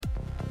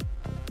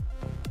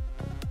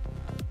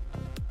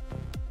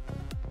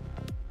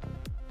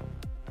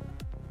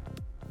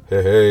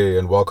Hey,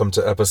 and welcome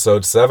to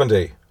episode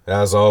 70.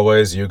 As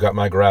always, you got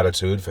my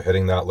gratitude for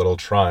hitting that little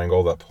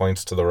triangle that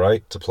points to the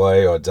right to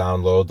play or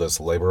download this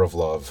labor of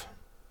love.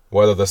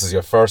 Whether this is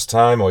your first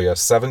time or your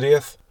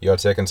 70th, you're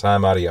taking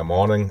time out of your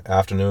morning,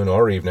 afternoon,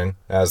 or evening,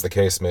 as the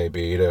case may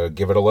be, to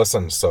give it a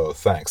listen, so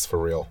thanks for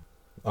real.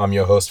 I'm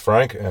your host,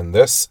 Frank, and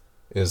this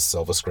is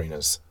Silver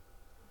Screeners.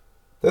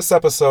 This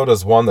episode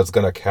is one that's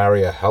going to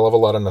carry a hell of a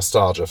lot of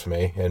nostalgia for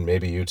me, and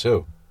maybe you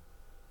too.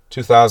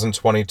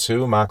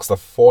 2022 marks the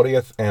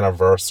 40th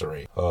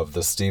anniversary of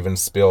the Steven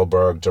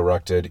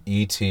Spielberg-directed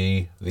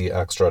E.T. the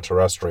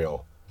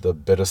Extraterrestrial, the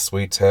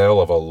bittersweet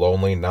tale of a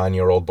lonely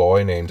 9-year-old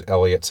boy named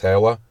Elliot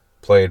Taylor,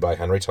 played by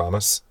Henry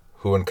Thomas,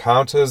 who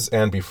encounters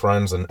and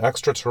befriends an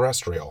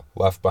extraterrestrial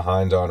left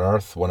behind on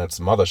Earth when its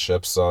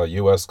mothership saw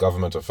U.S.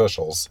 government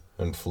officials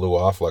and flew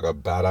off like a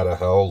bat out of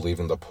hell,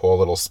 leaving the poor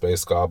little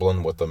space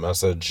goblin with the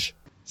message,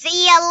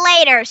 "See ya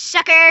later,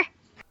 sucker!"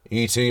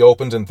 E.T.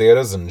 opened in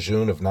theaters in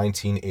June of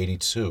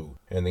 1982,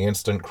 and the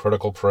instant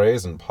critical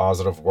praise and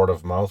positive word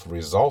of mouth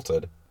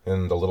resulted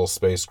in the little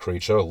space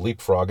creature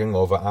leapfrogging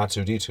over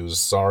R2-D2's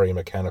sorry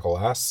mechanical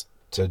ass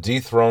to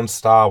dethrone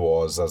Star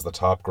Wars as the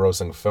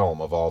top-grossing film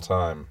of all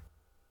time.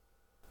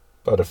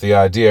 But if the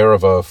idea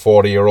of a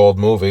 40-year-old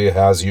movie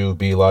has you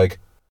be like,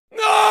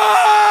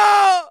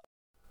 "No!"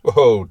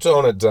 Whoa,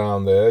 tone it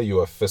down there, you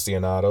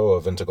aficionado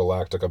of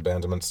intergalactic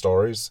abandonment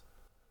stories.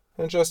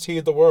 And just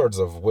heed the words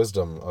of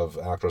wisdom of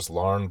actress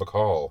Lauren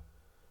Bacall.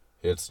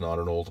 It's not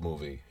an old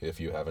movie if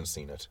you haven't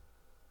seen it.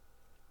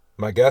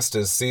 My guest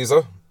is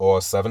Caesar, or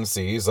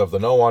 7Cs, of the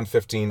No on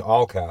 15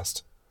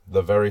 Allcast,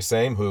 the very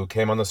same who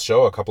came on this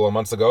show a couple of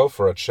months ago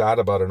for a chat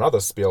about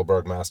another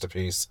Spielberg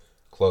masterpiece,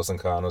 Close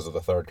Encounters of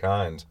the Third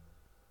Kind.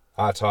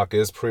 Our talk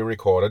is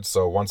pre-recorded,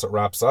 so once it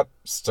wraps up,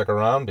 stick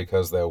around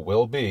because there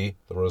will be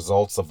the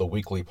results of the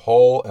weekly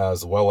poll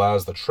as well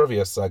as the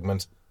trivia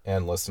segment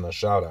and listener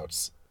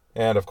shoutouts.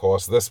 And, of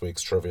course, this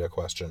week's trivia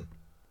question.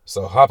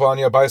 So hop on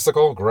your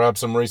bicycle, grab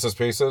some Reese's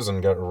Pieces,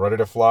 and get ready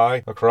to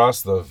fly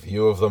across the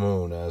view of the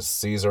moon as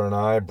Caesar and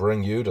I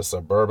bring you to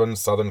suburban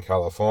Southern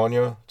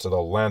California to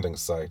the landing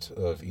site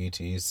of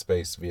E.T.'s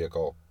space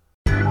vehicle.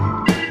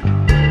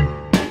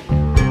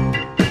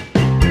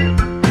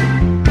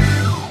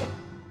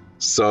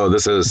 So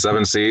this is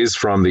 7Cs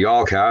from the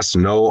Allcast,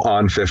 No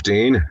on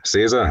 15.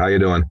 Caesar, how you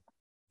doing?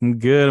 I'm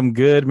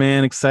good,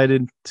 man.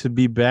 Excited to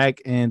be back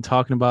and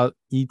talking about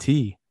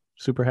E.T.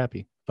 Super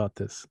happy about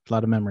this. A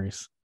lot of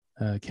memories.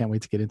 Can't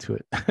wait to get into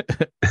it.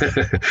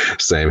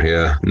 Same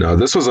here. No,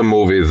 this was a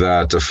movie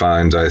that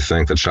defined, I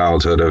think, the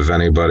childhood of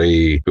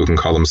anybody who can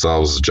call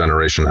themselves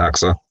Generation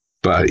Xer.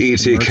 But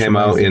E.T. came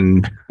out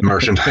in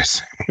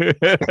merchandising.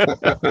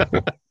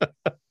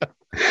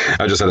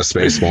 I just had a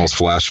Spaceballs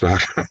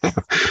flashback.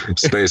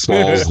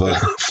 Spaceballs, the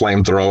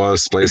flamethrower,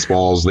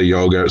 Spaceballs, the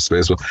yogurt,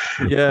 Spaceballs.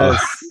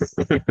 Yes.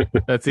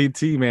 That's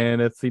E.T., man.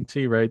 That's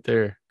E.T. right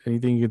there.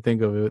 Anything you can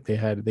think of, it they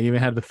had. They even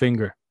had the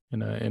finger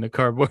in a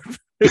cardboard.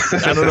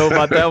 I don't know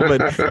about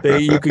that,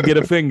 but you could get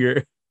a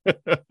finger.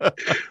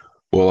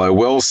 Well, I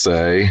will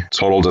say,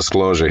 total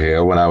disclosure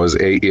here, when I was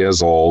 8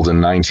 years old in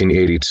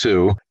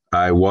 1982,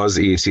 I was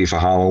E.T. for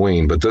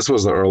Halloween, but this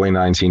was the early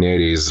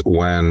 1980s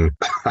when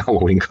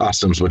Halloween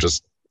costumes were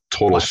just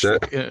total shit.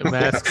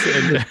 Masks.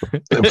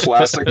 The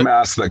plastic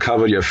mask that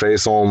covered your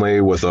face only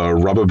with a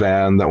rubber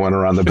band that went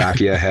around the back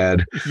of your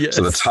head. Yes.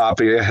 So the top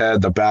of your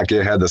head, the back of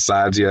your head, the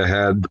sides of your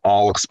head,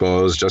 all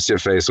exposed. Just your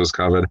face was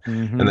covered.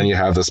 Mm-hmm. And then you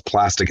have this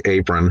plastic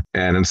apron.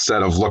 And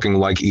instead of looking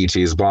like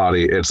E.T.'s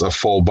body, it's a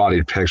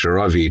full-bodied picture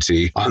of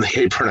E.T. on the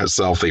apron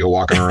itself that you're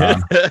walking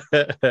around.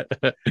 That's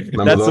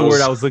the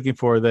word I was looking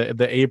for,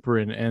 the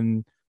apron.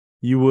 And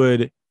you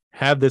would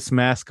have this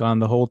mask on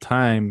the whole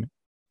time.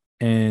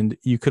 And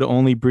you could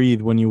only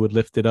breathe when you would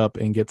lift it up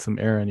and get some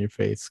air in your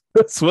face.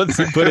 So once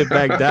you put it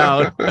back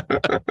down,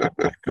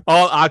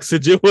 all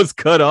oxygen was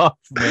cut off,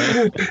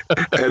 man.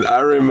 And I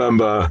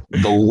remember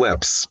the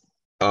lips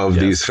of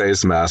these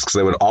face masks.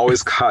 They would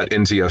always cut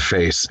into your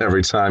face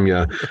every time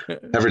you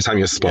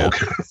spoke.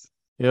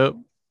 Yep.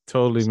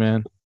 Totally,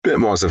 man. Bit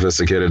more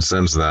sophisticated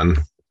since then,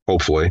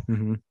 hopefully.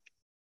 Mm-hmm.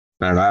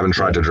 And I haven't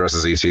tried to dress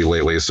as E.T.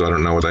 lately, so I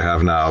don't know what they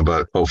have now,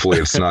 but hopefully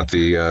it's not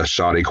the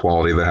shoddy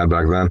quality they had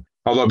back then.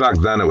 Although back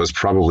then it was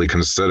probably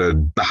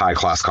considered a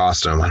high-class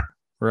costume.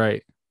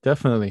 Right.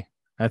 Definitely.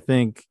 I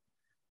think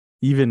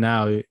even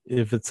now,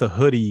 if it's a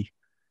hoodie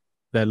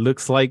that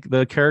looks like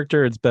the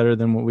character, it's better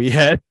than what we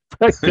had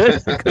back then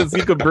because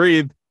you could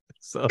breathe.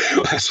 So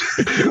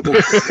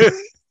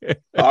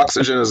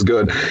oxygen is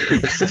good.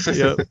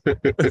 Yep.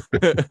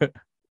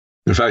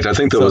 In fact, I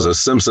think there was a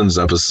Simpsons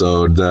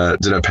episode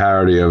that did a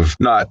parody of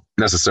not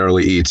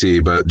necessarily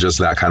E.T., but just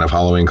that kind of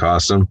Halloween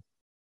costume.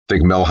 I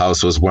think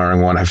Milhouse was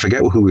wearing one. I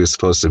forget who he was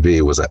supposed to be.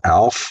 Was it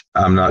Alf?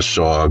 I'm not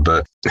sure,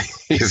 but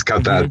he's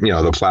got that,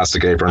 the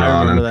plastic apron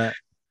on and that.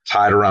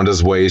 Tied around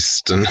his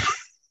waist. And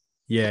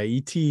yeah,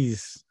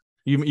 E.T.'s.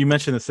 You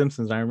mentioned the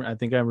Simpsons. I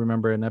think I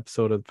remember an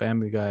episode of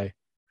Family Guy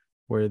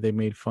where they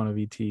made fun of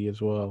E.T.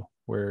 as well,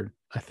 where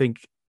I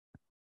think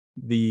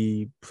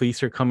the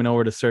police are coming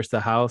over to search the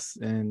house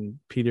and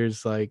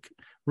Peter's like,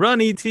 run,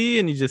 E.T.,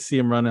 and you just see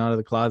him running out of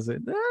the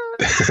closet. And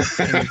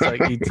it's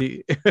like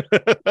E.T.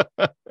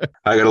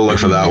 I gotta look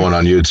for that one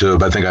on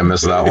YouTube. I think I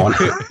missed that one.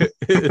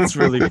 It's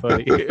really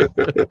funny.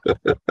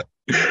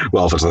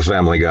 Well, if it's a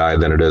Family Guy,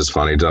 then it is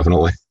funny,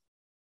 definitely.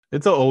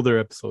 It's an older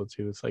episode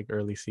too. It's like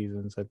early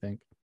seasons, I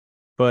think.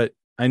 But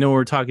I know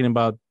we're talking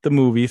about the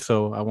movie,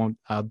 so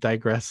I'll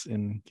digress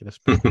and get us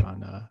back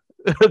on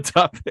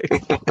topic.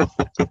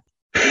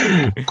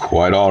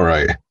 Quite all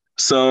right.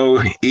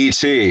 So,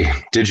 E.T.,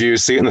 did you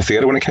see it in the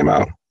theater when it came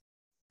out?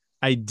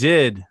 I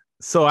did.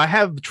 So I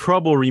have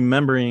trouble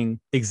remembering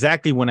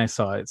exactly when I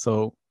saw it.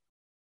 So,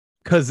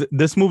 because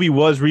this movie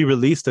was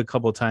re-released a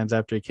couple of times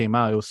after it came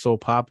out. It was so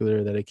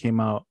popular that it came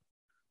out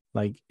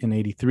like in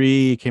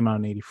 83, it came out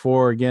in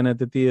 84 again at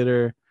the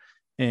theater.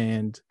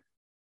 And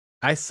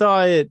I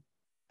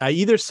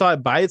either saw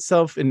it by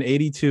itself in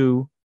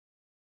 82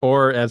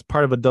 or as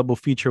part of a double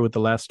feature with The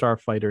Last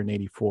Starfighter in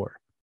 84.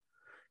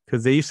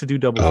 Because they used to do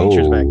double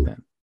features back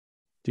then.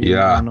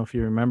 I don't know if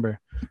you remember.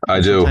 I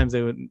do. Sometimes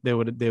they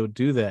would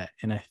do that.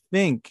 And I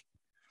think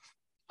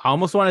I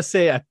almost want to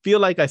say I feel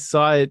like I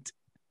saw it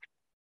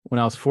when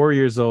I was 4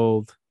 years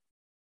old,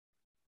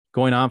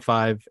 going on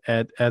 5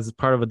 as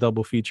part of a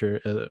double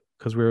feature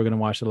because we were going to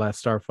watch The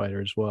Last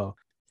Starfighter as well.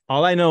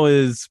 All I know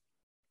is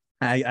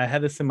I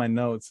had this in my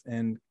notes,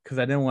 and because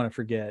I didn't want to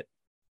forget,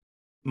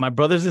 my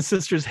brothers and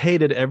sisters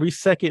hated every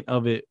second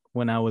of it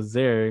when I was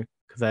there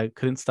because I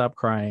couldn't stop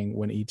crying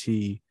when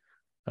E.T.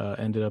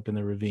 Ended up in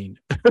the ravine.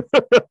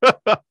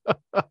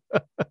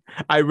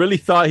 I really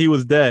thought he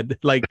was dead.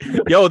 Like,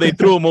 yo, they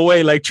threw him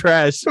away like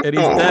trash and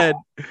he's dead.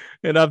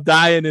 And I'm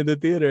dying in the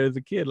theater as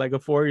a kid, like a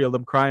 4-year-old.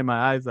 I'm crying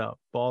my eyes out,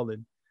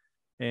 bawling.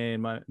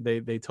 And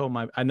they told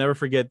I never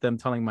forget them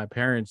telling my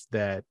parents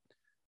that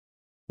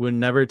we're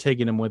never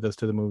taking him with us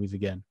to the movies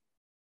again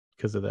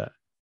because of that.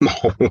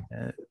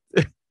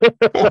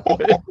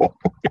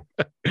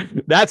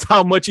 That's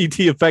how much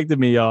E.T. affected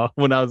me, y'all,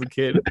 when I was a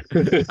kid.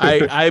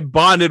 I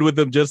bonded with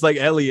him just like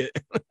Elliot.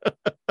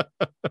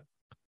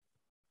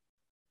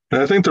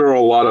 I think there are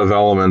a lot of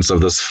elements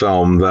of this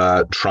film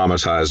that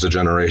traumatized a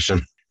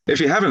generation. If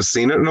you haven't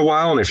seen it in a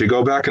while, and if you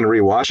go back and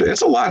rewatch it,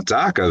 it's a lot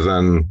darker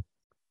than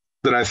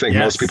I think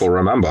most people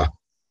remember.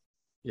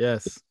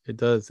 Yes, it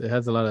does. It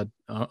has a lot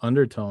of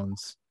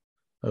undertones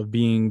of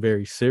being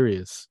very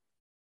serious,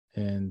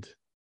 and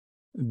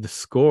the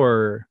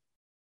score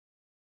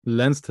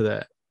lends to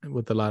that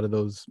with a lot of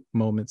those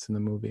moments in the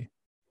movie.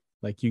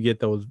 Like you get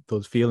those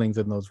feelings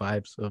and those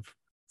vibes of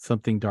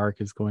something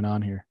dark is going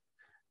on here,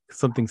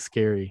 something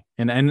scary.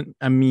 And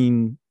I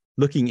mean,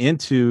 looking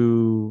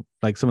into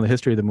like some of the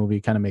history of the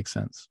movie kind of makes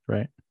sense,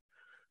 right?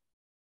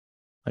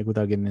 Like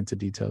without getting into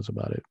details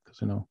about it,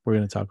 because we're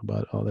going to talk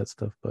about all that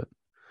stuff, but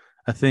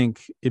I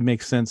think it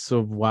makes sense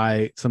of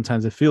why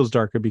sometimes it feels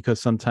darker,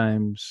 because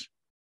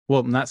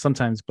not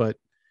sometimes, but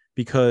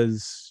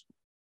because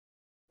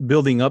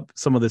building up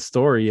some of the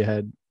story, it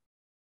had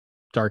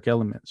dark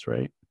elements,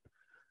 right?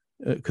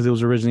 Because it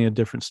was originally a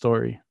different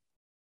story.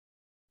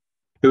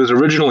 It was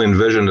originally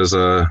envisioned as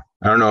I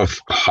don't know if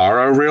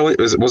horror really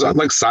was it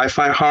like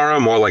sci-fi horror,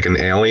 more like an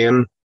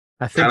alien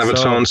kind of a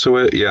tone to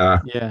it. Yeah.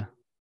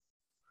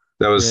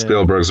 That was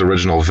Spielberg's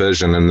original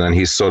vision, and then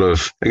he sort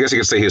of, I guess you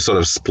could say he sort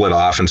of split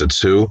off into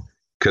two,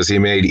 because he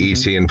made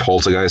E.T. and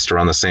Poltergeist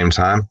around the same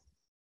time.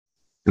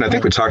 And I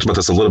think we talked about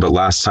this a little bit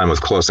last time with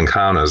Close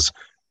Encounters,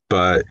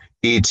 but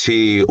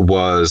E.T.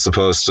 was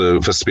supposed to,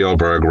 for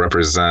Spielberg,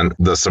 represent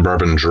the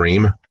suburban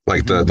dream,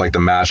 like the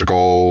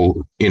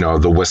magical,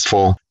 the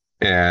wistful.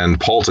 And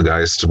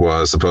Poltergeist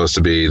was supposed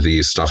to be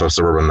the stuff of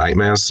suburban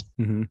nightmares.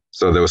 Mm-hmm.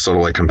 So there was sort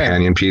of like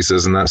companion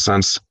pieces in that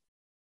sense.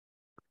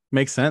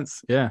 Makes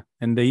sense, yeah.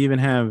 And they even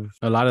have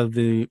a lot of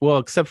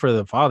except for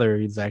the father,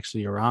 he's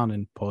actually around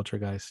in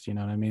Poltergeist, you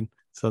know what I mean?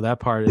 So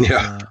that part is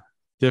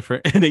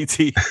different in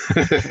E.T.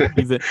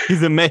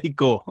 he's in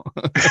Mexico.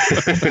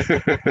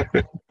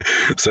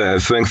 So I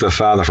think the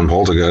father from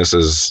Poltergeist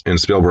is, in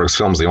Spielberg's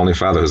films, the only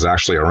father who's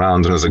actually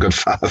around and is a good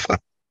father.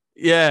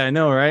 Yeah, I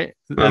know, right?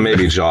 Well,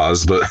 maybe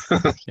Jaws, but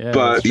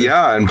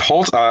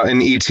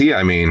in E.T.,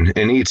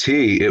 in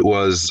E.T., it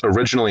was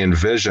originally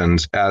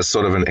envisioned as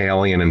sort of an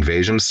alien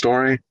invasion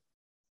story,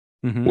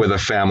 where the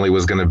family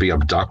was going to be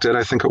abducted,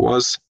 I think it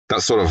was.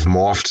 That sort of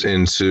morphed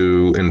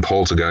into, in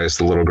Poltergeist,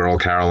 the little girl,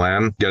 Carol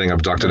Ann, getting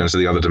abducted into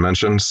the other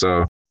dimension.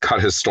 So cut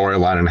his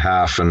storyline in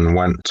half and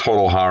went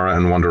total horror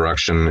in one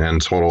direction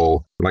and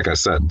total, like I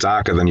said,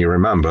 darker than you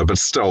remember, but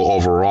still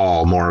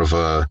overall more of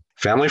a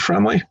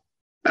family-friendly.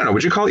 I don't know,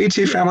 would you call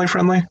E.T.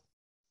 family-friendly?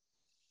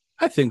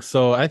 I think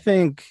so. I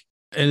think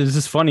it's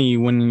just funny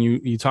when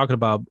you talk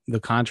about the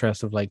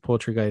contrast of like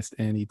Poltergeist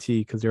and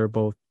E.T., because they were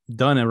both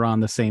done around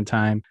the same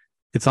time.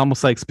 It's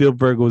almost like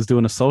Spielberg was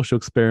doing a social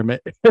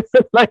experiment.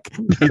 Like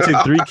he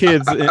took 3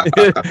 kids. I'm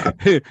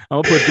gonna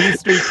put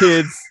these 3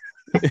 kids,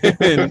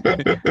 and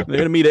they're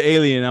gonna meet an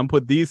alien. I'm gonna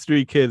put these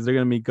 3 kids. They're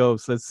gonna meet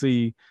ghosts. Let's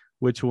see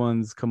which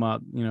ones come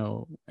out,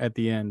 at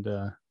the end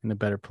in a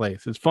better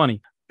place. It's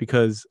funny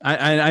because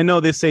I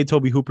know they say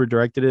Tobe Hooper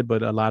directed it,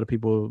 but a lot of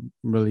people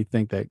really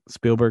think that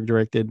Spielberg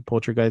directed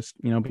Poltergeist,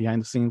 behind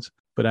the scenes.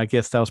 but I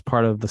guess that was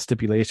part of the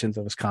stipulations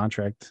of his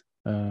contract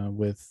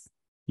with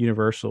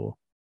Universal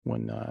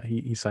when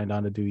he signed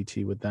on to do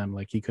ET with them.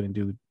 Like he couldn't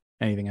do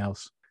anything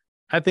else.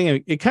 I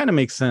think it kind of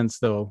makes sense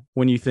though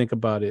when you think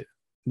about it.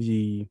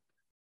 The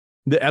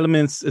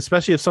elements,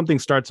 especially if something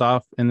starts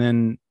off and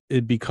then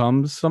it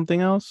becomes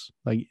something else,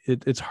 like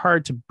it's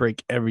hard to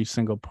break every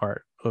single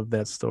part of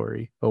that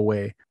story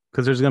away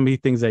because there's going to be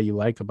things that you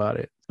like about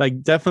it.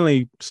 Like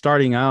definitely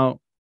starting out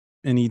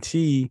in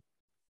ET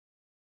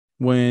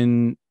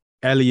when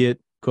Elliot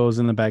goes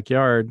in the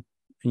backyard,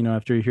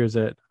 after he hears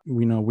that,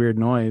 weird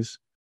noise,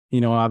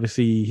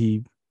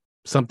 obviously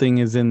something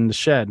is in the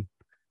shed.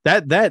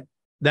 That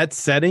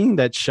setting,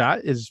 that shot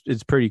is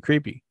pretty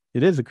creepy.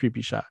 It is a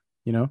creepy shot,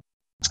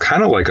 It's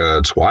kind of like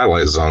a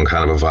Twilight Zone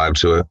kind of a vibe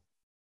to it.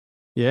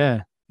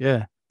 Yeah,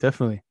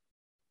 definitely.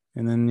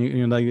 And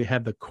then like they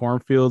have the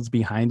cornfields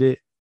behind it,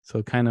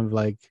 so kind of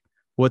like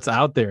what's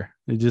out there.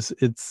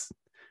 It's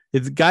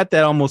got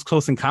that almost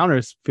Close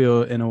Encounters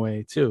feel in a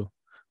way too,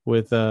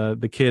 with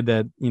the kid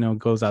that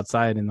goes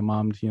outside and the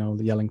mom's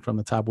yelling from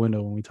the top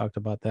window when we talked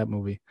about that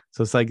movie.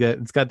 So it's like that.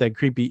 It's got that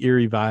creepy,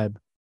 eerie vibe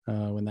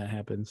when that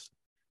happens.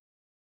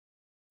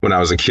 When I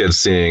was a kid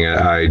seeing it,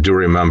 I do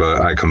remember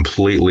I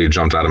completely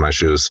jumped out of my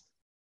shoes.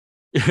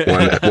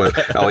 when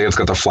Elliot's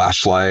got the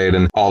flashlight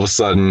and all of a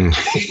sudden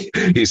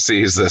he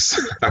sees this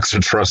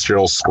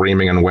extraterrestrial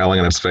screaming and wailing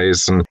in its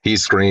face, and he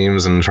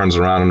screams and turns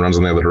around and runs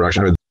in the other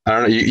direction. I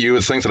don't know. You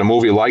would think that a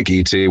movie like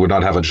E.T. would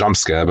not have a jump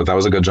scare, but that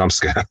was a good jump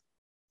scare.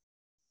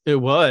 It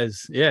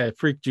was. Yeah, it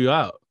freaked you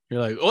out.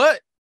 You're like,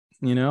 what?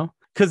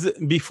 Because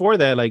before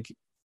that, like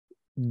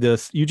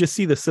you just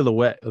see the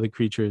silhouette of the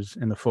creatures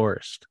in the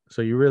forest,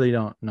 so you really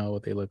don't know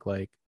what they look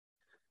like.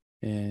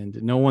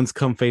 And no one's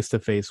come face to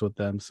face with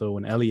them. So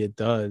when Elliot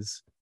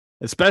does,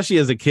 especially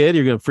as a kid,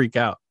 you're going to freak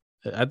out.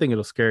 I think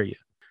it'll scare you.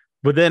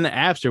 But then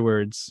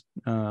afterwards,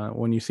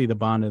 when you see the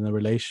bond and the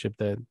relationship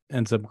that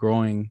ends up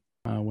growing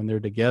when they're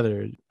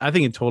together, I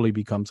think it totally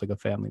becomes like a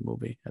family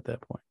movie at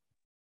that point.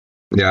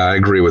 Yeah, I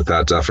agree with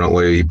that,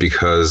 definitely,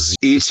 because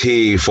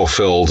E.T.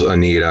 fulfilled a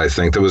need, I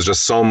think. There was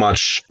just so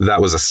much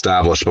that was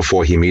established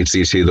before he meets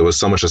E.T. There was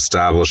so much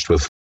established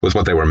with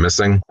what they were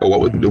missing,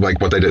 or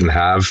what they didn't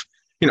have.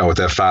 With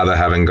their father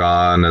having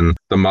gone, and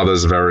the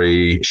mother's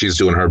she's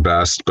doing her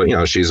best,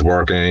 but, she's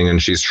working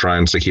and she's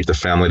trying to keep the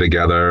family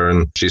together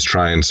and she's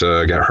trying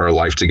to get her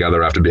life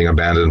together after being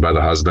abandoned by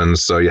the husband.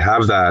 So you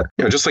have that,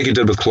 just like you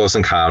did with Close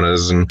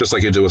Encounters and just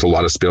like you do with a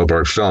lot of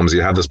Spielberg films,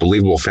 you have this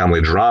believable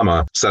family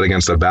drama set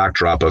against a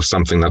backdrop of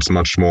something that's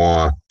much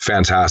more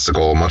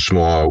fantastical, much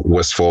more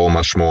wistful,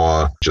 much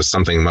more, just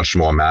something much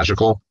more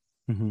magical.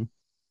 Mm-hmm.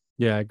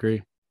 Yeah, I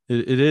agree.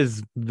 It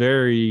is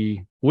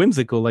very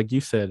whimsical, like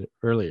you said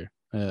earlier.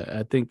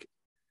 I think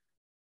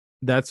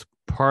that's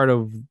part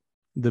of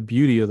the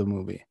beauty of the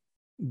movie,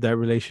 that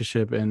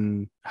relationship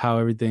and how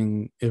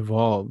everything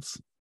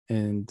evolves.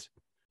 And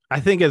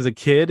I think as a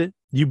kid,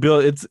 you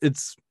build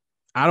it's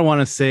I don't want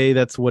to say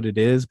that's what it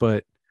is,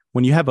 but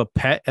when you have a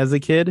pet as a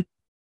kid,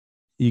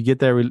 you get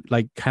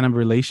that kind of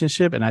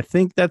relationship. And I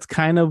think that's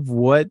kind of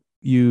what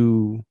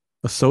you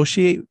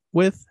associate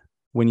with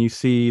when you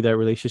see that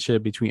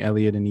relationship between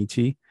Elliot and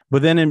E.T.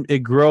 But then it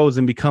grows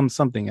and becomes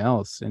something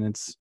else. And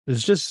it's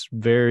just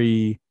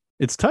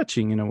it's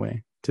touching in a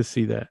way to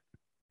see that,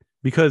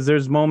 because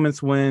there's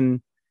moments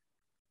when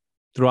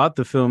throughout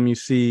the film you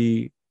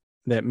see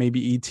that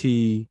maybe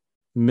E.T.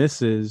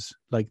 misses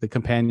like the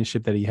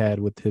companionship that he had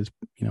with his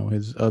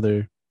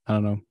other, I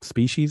don't know,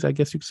 species, I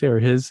guess you could say, or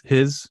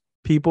his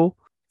people.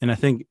 And I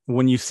think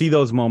when you see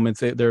those moments,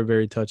 they're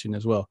very touching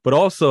as well. But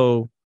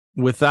also,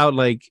 without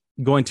like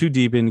going too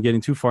deep and getting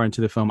too far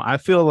into the film, I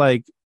feel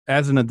like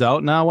as an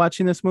adult now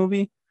watching this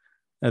movie,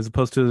 as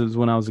opposed to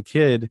when I was a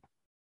kid,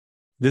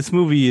 this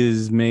movie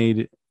is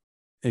made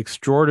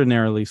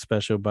extraordinarily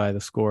special by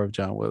the score of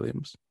John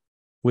Williams.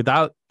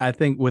 Without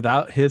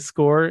his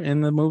score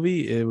in the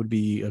movie, it would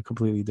be a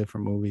completely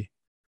different movie.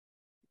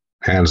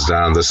 Hands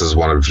down, this is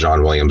one of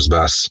John Williams'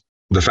 best.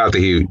 The fact that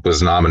he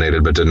was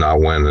nominated but did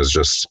not win is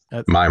just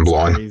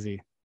mind-blowing.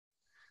 Crazy.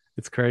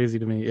 It's crazy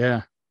to me.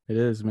 Yeah, it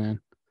is, man.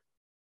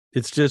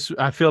 It's just,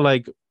 I feel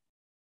like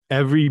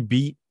every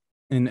beat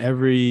and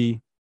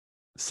every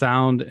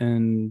sound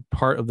and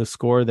part of the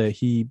score that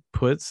he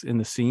puts in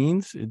the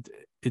scenes,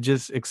 it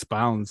just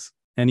expounds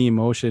any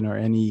emotion or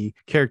any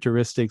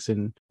characteristics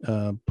and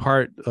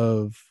part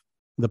of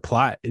the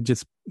plot. It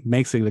just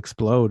makes it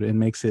explode and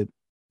makes it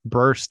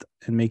burst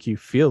and make you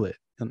feel it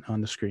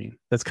on the screen.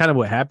 That's kind of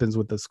what happens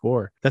with the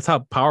score. That's how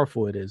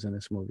powerful it is in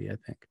this movie, I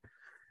think.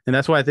 And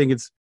that's why I think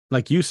it's,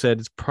 like you said,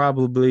 it's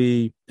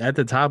probably at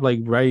the top, like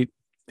right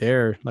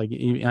there. Like,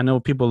 I know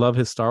people love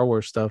his Star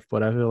Wars stuff,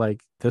 but I feel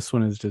like this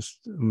one is just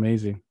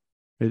amazing.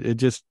 It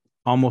just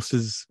almost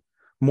is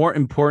more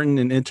important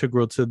and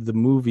integral to the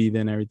movie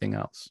than everything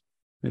else.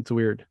 It's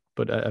weird,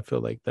 but I feel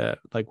like that,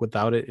 like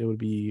without it, it would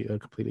be a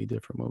completely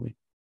different movie.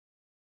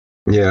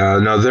 Yeah,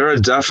 no, there are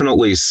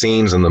definitely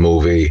scenes in the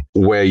movie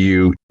where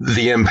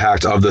the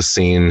impact of the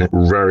scene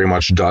very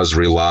much does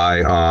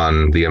rely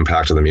on the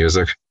impact of the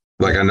music.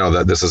 like, I know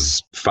that this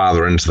is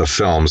farther into the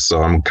film,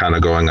 so I'm kind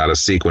of going out of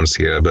sequence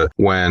here, but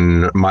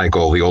when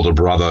Michael, the older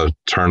brother,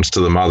 turns to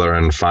the mother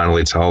and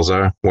finally tells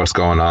her what's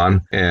going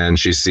on, and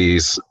she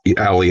sees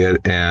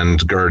Elliot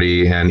and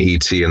Gertie and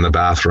E.T. in the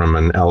bathroom,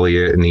 and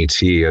Elliot and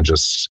E.T. are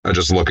just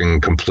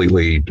looking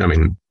completely, I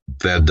mean,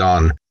 they're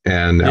done.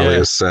 And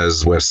Elliot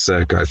says, "We're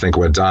sick. I think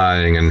we're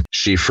dying." And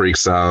she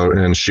freaks out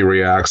and she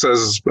reacts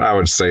as I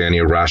would say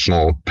any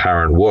rational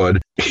parent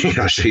would.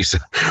 She's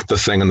the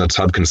thing in the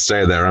tub can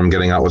stay there. I'm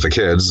getting out with the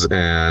kids.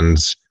 And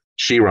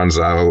she runs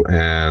out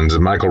and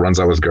Michael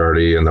runs out with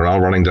Gertie and they're all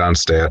running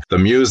downstairs. The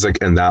music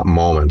in that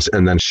moment.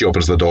 And then she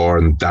opens the door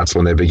and that's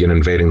when they begin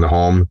invading the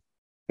home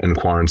and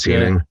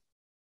quarantining.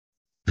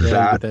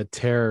 That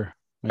terror.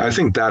 Yeah. I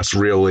think that's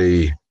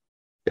really...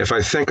 If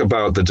I think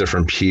about the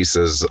different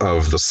pieces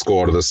of the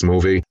score to this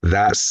movie,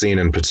 that scene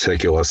in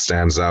particular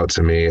stands out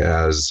to me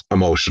as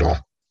emotional.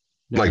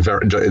 Yeah. Like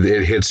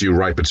it hits you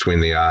right between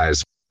the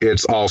eyes.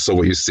 It's also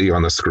what you see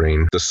on the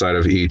screen, the sight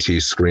of E.T.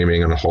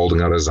 screaming and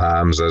holding out his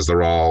arms as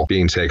they're all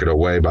being taken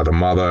away by the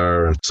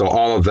mother. And so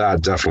all of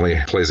that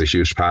definitely plays a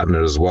huge part in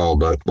it as well.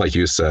 But like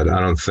you said, I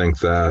don't think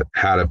that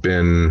had it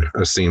been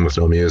a scene with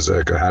no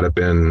music or had it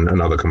been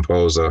another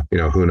composer,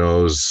 who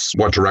knows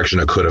what direction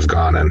it could have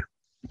gone in.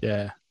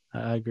 Yeah.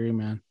 I agree,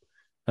 man.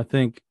 I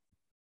think,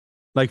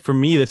 like, for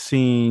me, the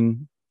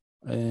scene,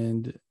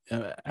 and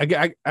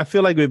I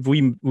feel like if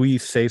we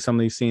say some of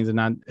these scenes and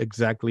not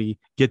exactly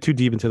get too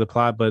deep into the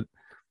plot, but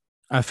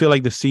I feel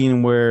like the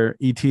scene where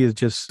E.T. is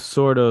just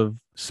sort of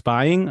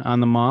spying on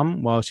the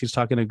mom while she's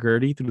talking to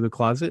Gertie through the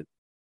closet,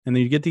 and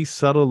then you get these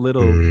subtle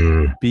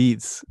little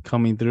beats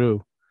coming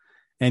through,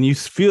 and you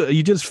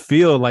just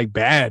feel like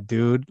bad,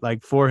 dude,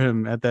 like for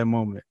him at that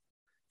moment.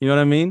 You know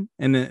what I mean?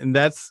 And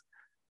that's...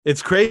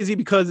 It's crazy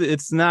because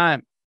it's not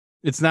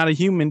a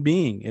human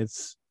being.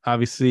 It's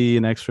obviously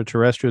an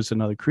extraterrestrial, it's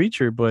another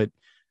creature, but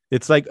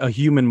it's like a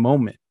human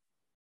moment.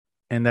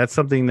 And that's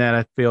something that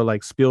I feel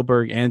like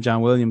Spielberg and John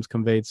Williams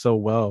conveyed so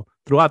well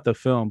throughout the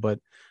film. But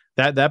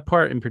that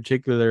part in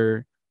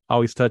particular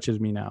always touches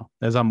me now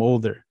as I'm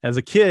older. As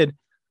a kid,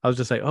 I was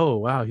just like, oh,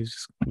 wow, he's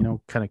just,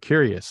 kind of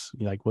curious.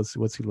 Like,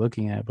 what's he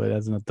looking at? But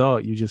as an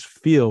adult, you just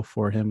feel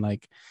for him.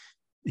 Like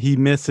he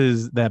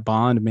misses that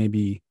bond.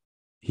 Maybe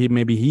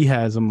he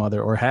has a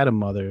mother or had a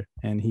mother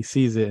and he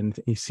sees it and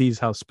he sees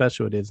how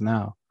special it is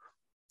now,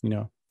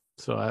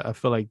 so I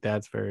feel like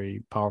that's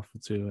very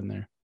powerful too in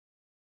there.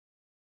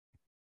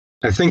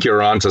 I think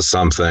you're onto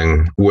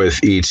something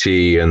with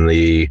E.T. and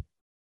the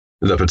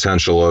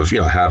potential of,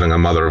 having a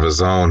mother of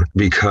his own,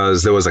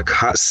 because there was a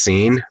cut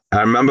scene. I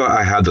remember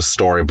I had the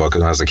storybook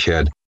when I was a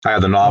kid. I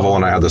had the novel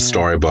and I had the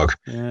storybook.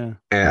 Yeah.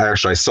 And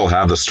actually I still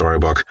have the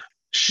storybook.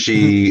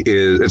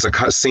 It's a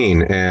cut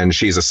scene and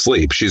she's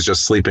asleep. She's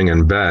just sleeping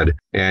in bed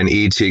and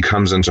E.T.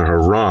 comes into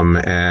her room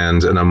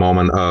and in a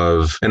moment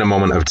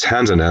of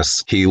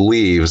tenderness, he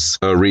leaves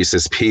a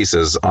Reese's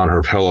Pieces on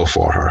her pillow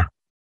for her.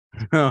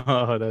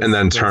 And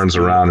then turns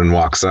around and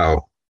walks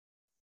out.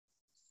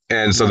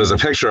 And so there's a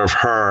picture of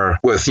her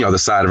with, the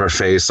side of her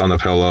face on the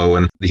pillow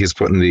and he's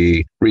putting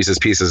the Reese's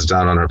Pieces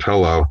down on her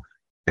pillow.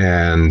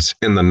 And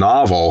in the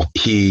novel,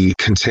 he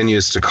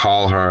continues to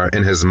call her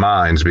in his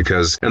mind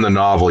because in the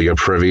novel, you're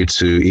privy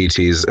to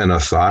E.T.'s inner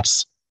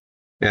thoughts.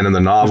 And in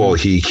the novel,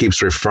 he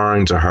keeps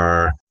referring to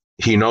her.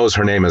 He knows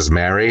her name is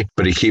Mary,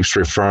 but he keeps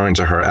referring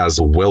to her as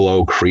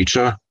Willow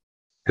Creature.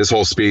 His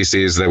whole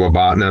species, they were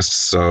botanists.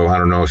 So I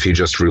don't know if he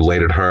just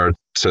related her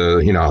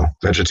to,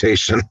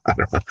 vegetation. I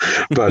don't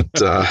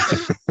know.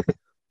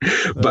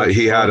 But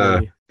he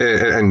had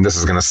and this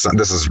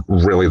is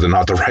really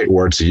not the right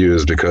word to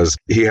use because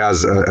he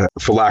has,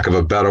 for lack of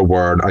a better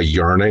word, a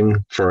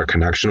yearning for a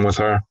connection with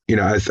her.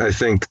 I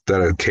think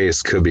that a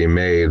case could be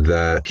made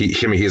that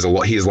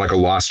he's like a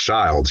lost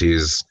child.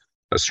 He's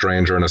a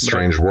stranger in a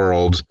strange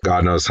world.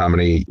 God knows how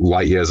many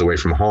light years away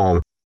from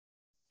home.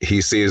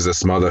 He sees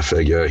this mother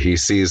figure. He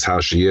sees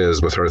how she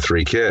is with her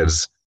 3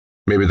 kids.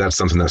 Maybe that's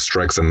something that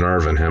strikes a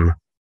nerve in him.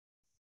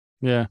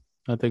 Yeah,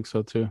 I think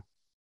so too.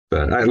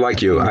 But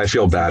I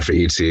feel bad for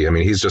E.T. I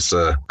mean, he's just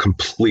a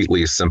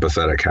completely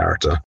sympathetic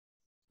character.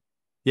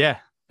 Yeah,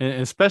 and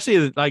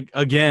especially like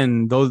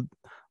again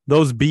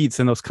those beats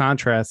and those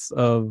contrasts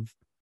of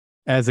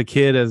as a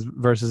kid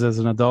versus as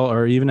an adult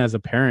or even as a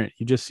parent,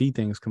 you just see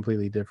things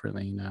completely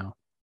differently now.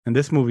 In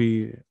this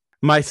movie,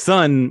 my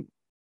son,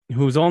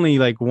 who's only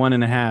like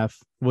 1.5,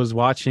 was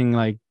watching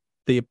like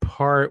the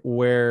part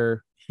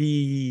where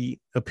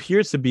he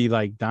appears to be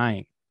like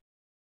dying,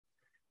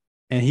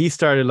 and he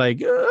started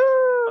like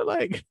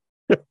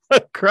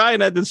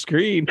crying at the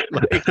screen,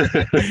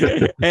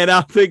 and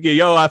I'm thinking,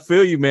 yo, I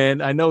feel you,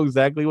 man. I know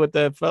exactly what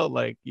that felt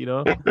like,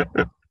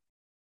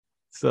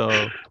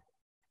 So,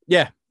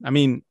 yeah, I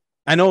mean,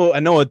 I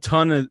know a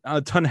ton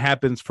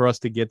happens for us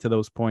to get to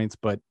those points,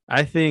 but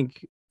I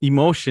think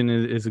emotion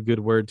is a good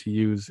word to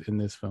use in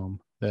this film.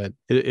 That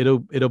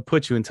it'll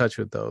put you in touch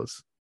with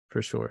those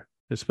for sure,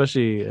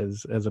 especially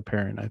as a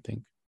parent, I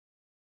think.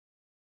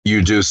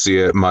 you do see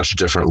it much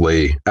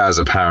differently as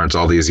a parent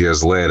all these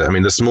years later. I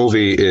mean, this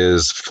movie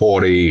is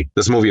 40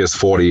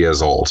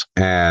 years old.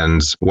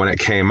 And when it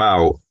came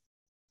out,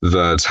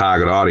 the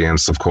target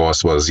audience, of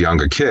course, was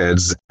younger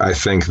kids. I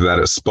think that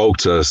it spoke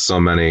to so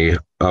many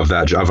of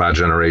our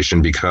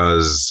generation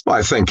because, well,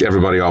 I think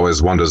everybody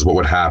always wonders what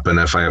would happen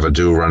if I ever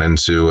do run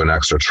into an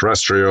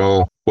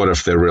extraterrestrial. What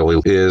if there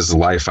really is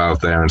life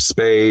out there in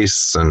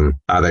space? And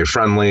are they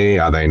friendly?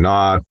 Are they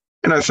not?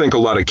 And I think a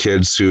lot of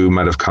kids who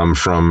might have come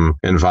from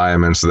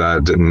environments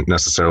that didn't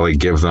necessarily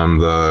give them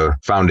the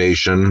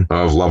foundation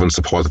of love and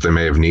support that they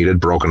may have needed,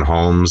 broken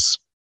homes,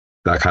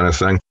 that kind of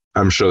thing,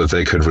 I'm sure that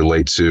they could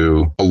relate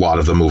to a lot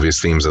of the movie's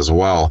themes as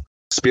well.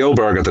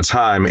 Spielberg at the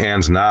time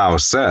and now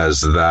says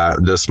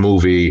that this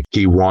movie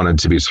he wanted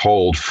to be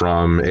told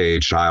from a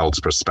child's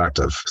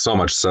perspective, so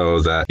much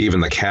so that even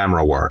the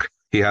camera work,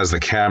 he has the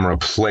camera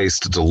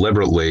placed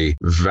deliberately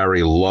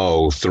very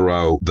low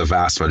throughout the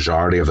vast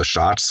majority of the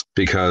shots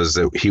because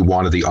he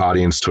wanted the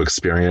audience to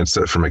experience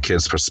it from a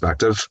kid's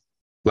perspective.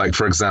 Like,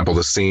 for example,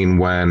 the scene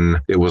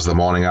when it was the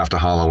morning after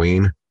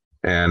Halloween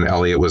and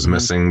Elliot was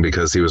missing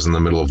because he was in the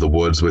middle of the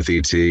woods with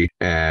E.T.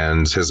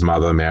 and his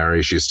mother,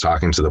 Mary, she's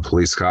talking to the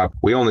police cop.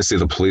 We only see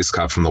the police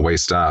cop from the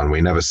waist down.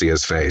 We never see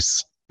his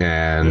face.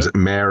 And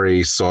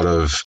Mary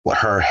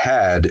her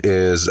head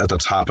is at the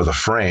top of the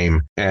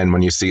frame. And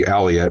when you see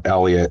Elliot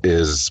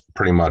is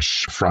pretty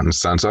much front and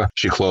center.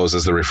 She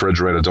closes the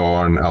refrigerator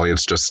door and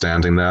Elliot's just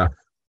standing there.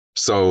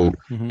 So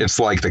it's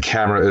like the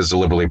camera is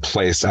deliberately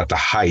placed at the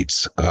height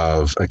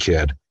of a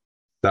kid.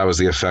 That was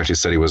the effect he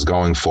said he was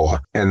going for.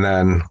 And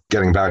then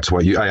getting back to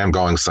I am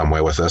going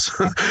somewhere with this.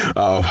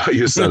 What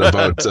you said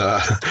about,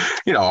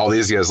 all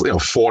these years,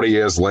 40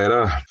 years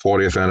later,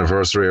 40th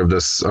anniversary of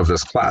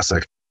this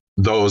classic.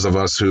 Those of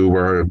us who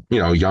were,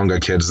 younger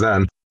kids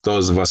then,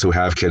 those of us who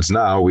have kids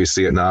now, we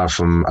see it now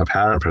from a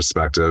parent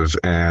perspective.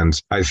 And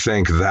I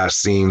think that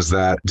scenes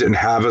that didn't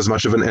have as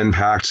much of an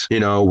impact,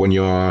 when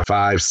you're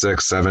 5,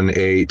 6, 7,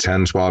 8,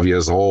 10, 12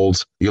 years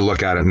old, you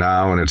look at it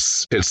now and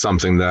it's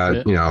something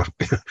that,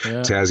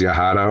 tears your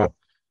heart out.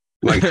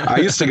 Like, I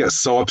used to get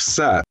so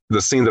upset.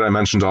 The scene that I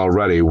mentioned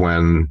already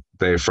when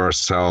they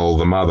first tell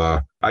the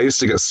mother, I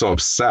used to get so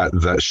upset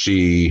that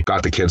she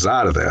got the kids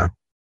out of there.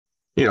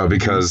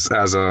 Because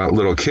as a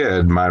little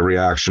kid, my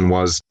reaction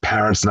was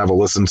parents never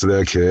listen to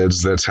their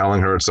kids. They're telling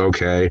her it's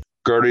okay.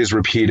 Gertie's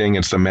repeating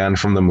it's the man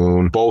from the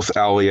moon. Both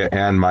Elliot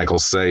and Michael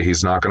say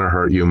he's not going to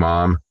hurt you,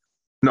 Mom.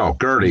 No,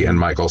 Gertie and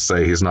Michael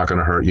say he's not going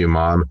to hurt you,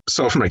 Mom.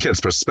 So from a kid's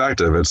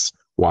perspective, it's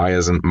why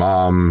isn't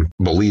Mom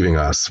believing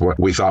us?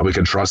 We thought we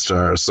could trust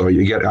her. So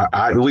you get,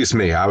 at least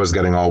me, I was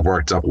getting all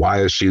worked up.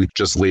 Why is she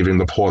just leaving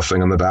the poor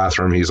thing in the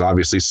bathroom? He's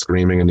obviously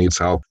screaming and needs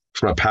help.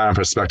 From a parent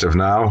perspective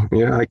now,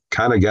 I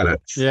kind of get it.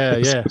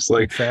 It's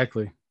like,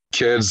 exactly.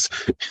 Kids,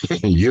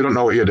 you don't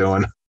know what you're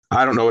doing.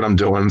 I don't know what I'm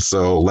doing.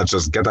 So let's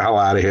just get the hell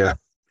out of here.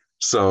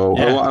 So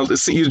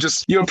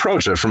you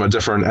approach it from a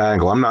different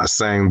angle. I'm not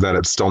saying that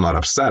it's still not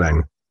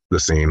upsetting, the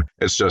scene.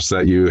 It's just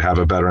that you have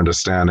a better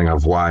understanding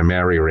of why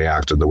Mary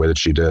reacted the way that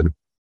she did.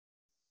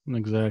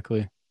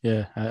 Exactly.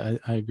 Yeah,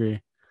 I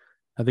agree.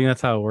 I think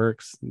that's how it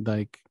works.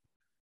 Like,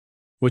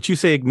 what you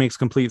say makes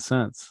complete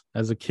sense.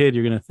 As a kid,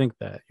 you're going to think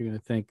that. You're going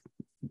to think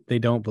they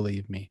don't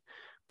believe me.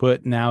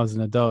 But now as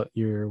an adult,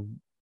 you're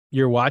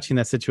watching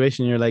that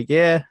situation. And you're like,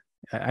 yeah,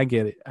 I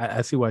get it.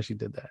 I see why she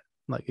did that.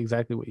 Like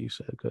exactly what you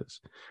said, because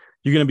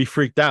you're going to be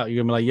freaked out.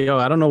 You're going to be like, yo,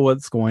 I don't know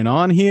what's going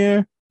on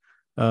here.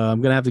 I'm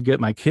going to have to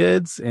get my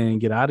kids and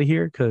get out of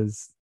here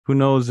because who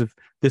knows if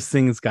this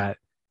thing's got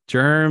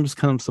germs,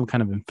 some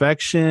kind of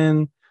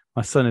infection.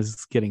 My son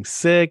is getting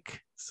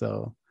sick.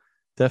 So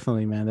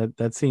definitely, man,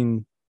 that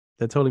scene,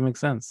 that totally makes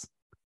sense.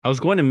 I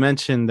was going to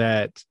mention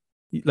that,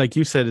 like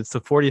you said, it's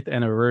the 40th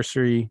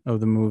anniversary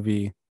of the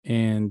movie,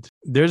 and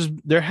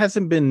there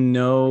hasn't been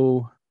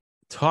no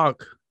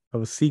talk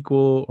of a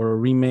sequel or a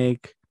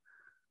remake.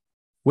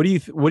 What do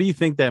you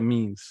think that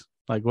means?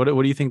 Like, what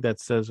do you think that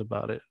says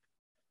about it?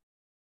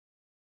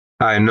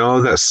 I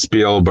know that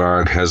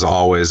Spielberg has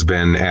always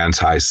been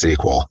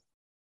anti-sequel.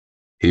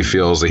 He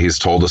feels that he's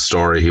told a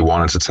story he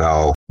wanted to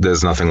tell.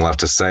 There's nothing left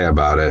to say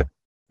about it.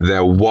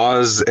 There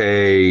was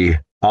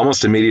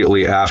almost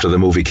immediately after the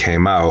movie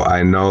came out,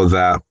 I know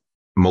that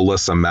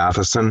Melissa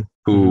Matheson,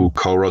 who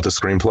co-wrote the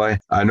screenplay,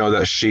 I know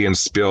that she and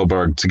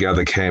Spielberg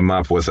together came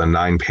up with a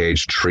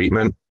 9-page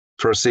treatment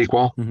for a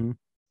sequel.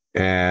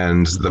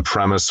 And the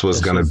premise was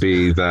going to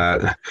be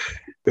that,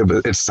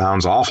 it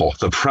sounds awful.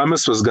 The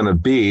premise was going to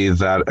be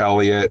that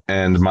Elliot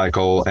and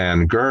Michael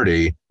and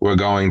Gertie were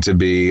going to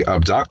be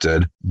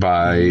abducted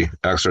by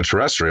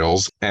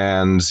extraterrestrials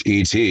and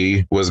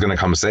E.T. was going to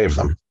come save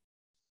them.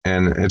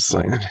 And it's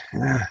like,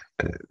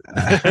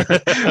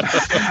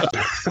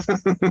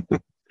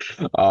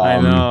 I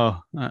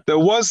know. There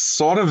was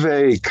sort of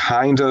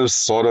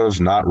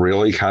not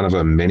really, kind of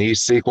a mini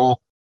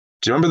sequel.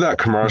 Do you remember that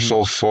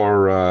commercial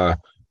for,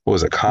 what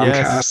was it,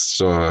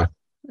 Comcast? Yes.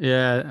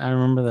 Yeah, I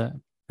remember that.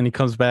 And he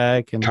comes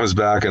back.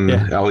 And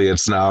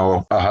Elliot's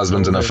now a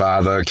husband and a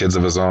father, kids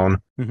of his own.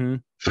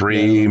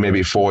 3,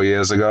 maybe 4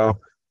 years ago.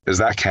 Is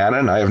that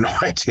canon? I have no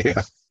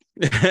idea.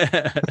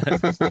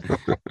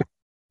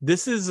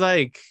 This is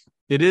like,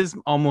 it is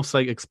almost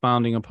like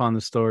expounding upon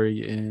the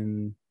story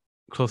in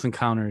Close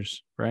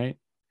Encounters, right?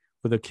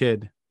 With a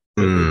kid.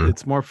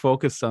 It's more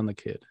focused on the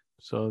kid.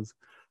 So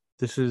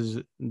this is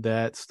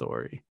that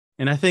story.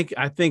 And I think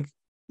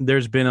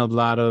there's been a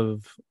lot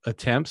of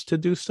attempts to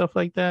do stuff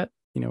like that,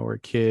 you know, where a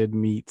kid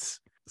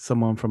meets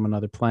someone from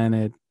another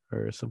planet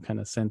or some kind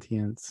of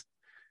sentience.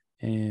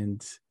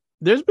 And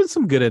there's been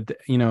some good,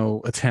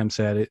 attempts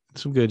at it,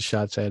 some good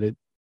shots at it.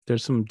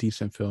 There's some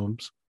decent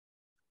films,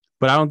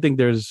 but I don't think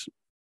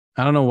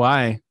I don't know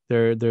why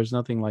there's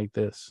nothing like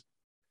this.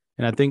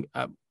 And I think,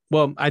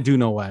 I do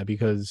know why,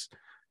 because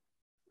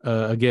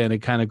again, it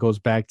kind of goes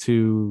back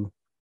to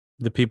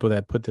the people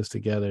that put this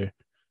together,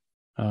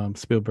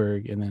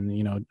 Spielberg, and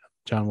then,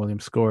 John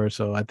Williams score.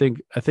 So I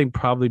think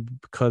probably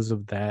because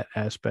of that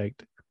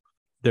aspect,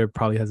 there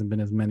probably hasn't been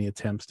as many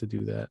attempts to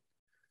do that.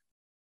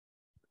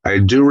 I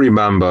do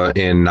remember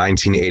in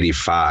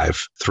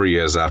 1985, 3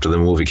 years after the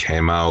movie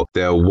came out,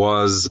 there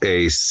was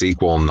a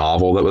sequel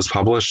novel that was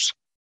published.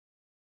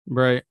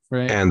 Right.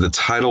 And the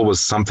title was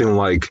something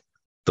like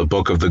The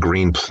Book of the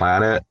Green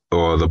Planet,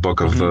 or The Book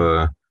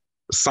of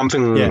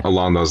something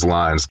along those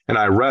lines. And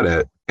I read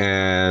it,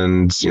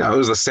 and it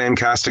was the same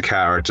cast of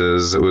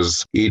characters. It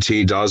was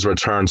E.T. does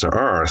return to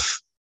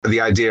Earth. The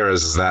idea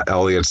is that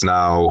Elliot's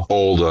now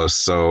older,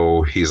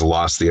 so he's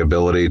lost the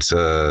ability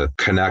to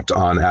connect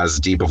on as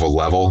deep of a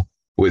level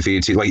with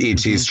E.T. Like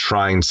E.T.'s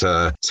trying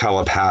to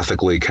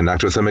telepathically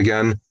connect with him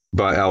again,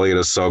 but Elliot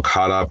is so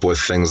caught up with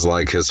things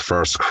like his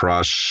first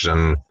crush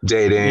and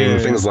dating,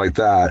 things like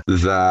that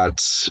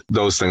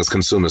those things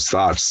consume his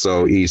thoughts.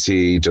 So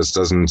E.T. just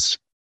doesn't,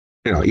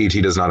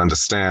 E.T. does not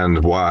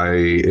understand why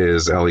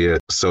is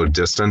Elliot so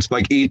distant.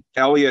 Like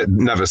Elliot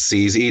never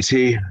sees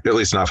E.T., at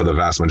least not for the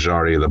vast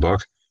majority of the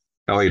book.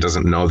 Elliot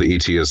doesn't know that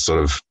E.T. is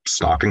sort of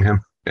stalking him.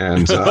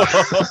 And, so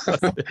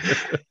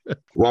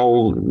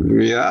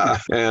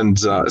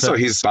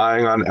he's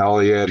spying on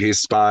Elliot. He's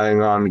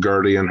spying on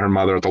Gertie and her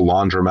mother at the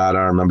laundromat.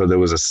 I remember there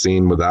was a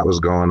scene where that was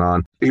going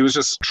on. He was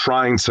just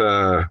trying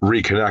to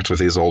reconnect with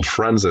these old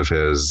friends of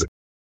his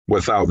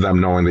without them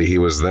knowing that he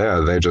was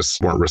there. They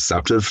just weren't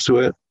receptive to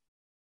it.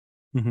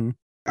 Mm-hmm.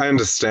 I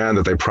understand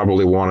that they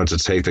probably wanted to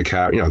take they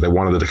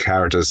wanted the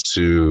characters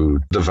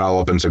to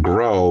develop and to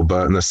grow,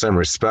 but in the same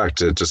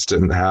respect, it just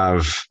didn't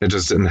have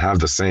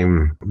the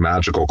same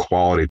magical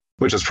quality,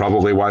 which is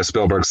probably why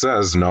Spielberg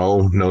says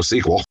no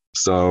sequel.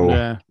 So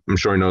I'm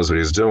sure he knows what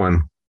he's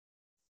doing.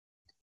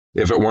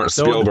 If it weren't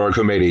Spielberg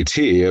who made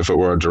E.T., if it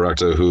were a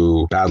director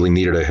who badly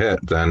needed a hit,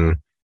 then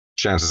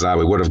chances are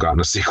we would have gotten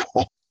a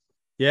sequel.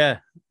 Yeah,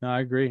 no, I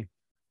agree.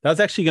 That was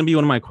actually going to be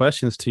one of my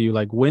questions to you.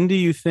 Like, when do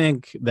you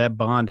think that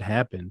bond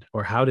happened,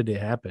 or how did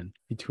it happen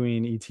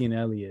between E.T. and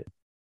Elliot?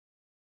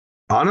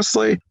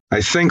 Honestly,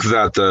 I think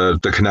that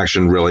the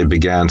connection really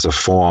began to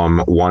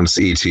form once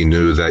E.T.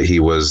 knew that he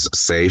was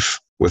safe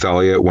with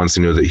Elliot, once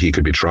he knew that he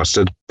could be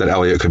trusted, that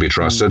Elliot could be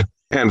trusted,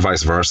 and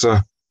vice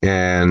versa.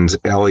 And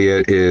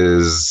Elliot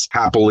is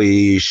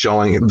happily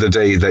showing the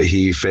day that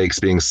he fakes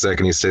being sick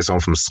and he stays home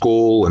from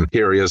school. And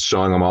here he is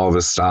showing him all of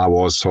his Star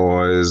Wars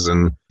toys.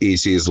 And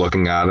E.T. is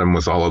looking at him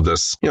with all of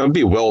this,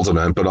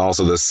 bewilderment, but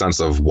also this sense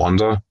of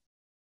wonder.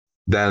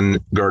 Then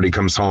Gertie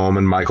comes home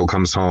and Michael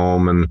comes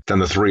home. And then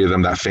the three of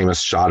them, that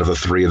famous shot of the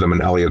three of them in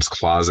Elliot's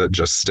closet,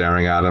 just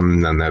staring at him.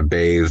 And then they're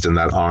bathed in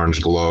that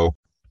orange glow.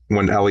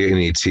 When Elliot and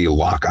E.T.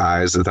 lock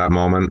eyes at that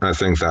moment, I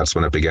think that's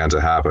when it began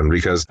to happen,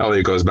 because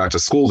Elliot goes back to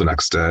school the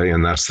next day,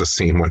 and that's the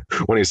scene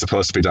when he's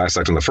supposed to be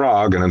dissecting the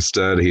frog, and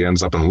instead he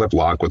ends up in lip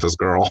lock with this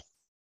girl.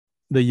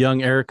 The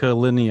young Erica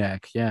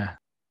Liniak, yeah.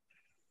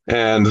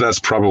 And that's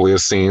probably a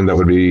scene that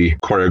would be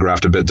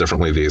choreographed a bit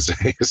differently these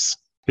days.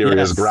 Here he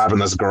is grabbing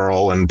this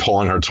girl and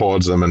pulling her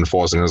towards him and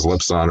forcing his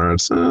lips on her.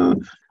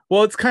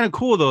 Well, it's kind of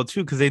cool, though,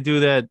 too, because they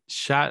do that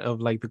shot of,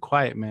 like, the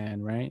quiet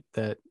man, right?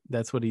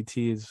 That's what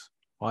E.T. is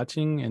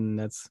watching, and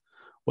that's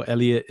what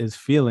Elliot is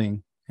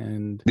feeling,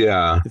 and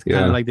it's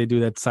kind of like they do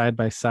that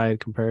side-by-side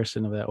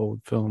comparison of that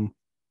old film.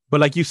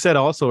 But like you said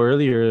also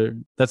earlier,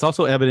 that's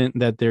also evident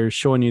that they're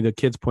showing you the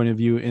kid's point of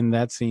view in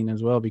that scene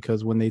as well,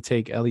 because when they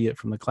take Elliot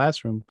from the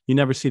classroom, you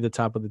never see the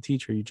top of the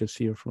teacher, you just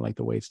see her from like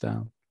the waist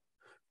down,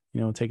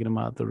 taking him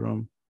out of the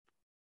room.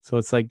 So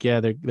it's like,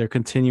 they're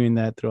continuing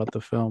that throughout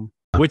the film,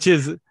 which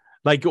is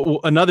like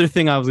another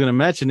thing I was going to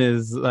mention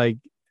is like,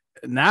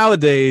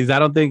 nowadays, I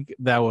don't think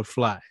that would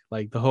fly.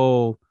 Like the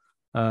whole,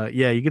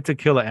 you get to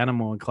kill an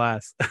animal in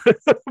class,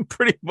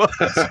 pretty much.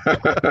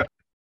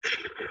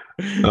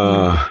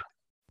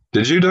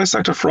 Did you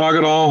dissect a frog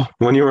at all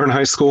when you were in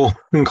high school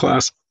in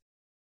class?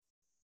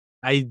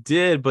 I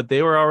did, but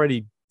they were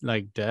already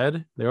like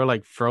dead. They were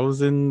like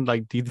frozen,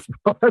 like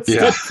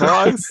defrosted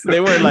frogs. They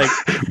were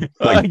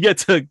like get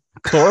to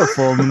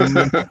chloroform them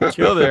and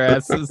kill their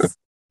asses.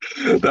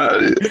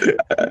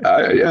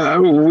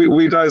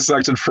 We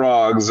dissected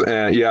frogs,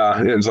 and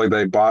it's like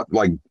they bought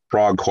like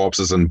frog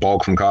corpses in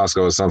bulk from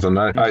Costco or something.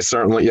 I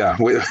certainly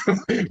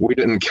we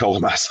didn't kill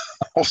them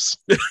ourselves.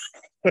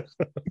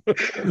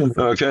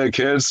 Okay,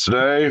 kids,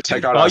 today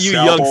take out all our you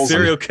young scalpels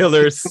serial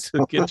killers,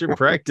 get your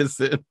practice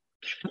in.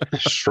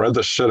 and shred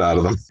the shit out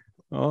of them.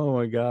 Oh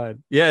my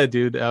god, yeah,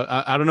 dude.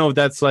 I don't know if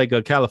that's like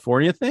a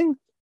California thing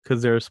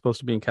because they're supposed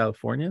to be in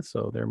California,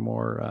 so they're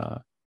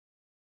more.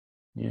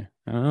 Yeah,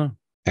 I don't know.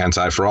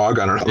 Anti-frog,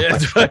 I don't know.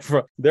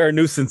 Yeah, they're a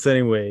nuisance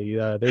anyway.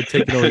 They're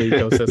taking over the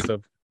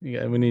ecosystem.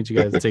 Yeah, we need you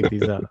guys to take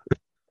these out.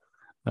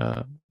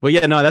 But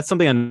yeah, no, that's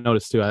something I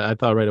noticed too. I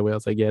thought right away. I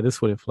was like, yeah,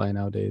 this wouldn't fly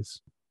nowadays.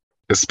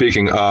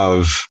 Speaking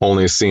of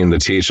only seeing the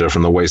teacher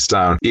from the waist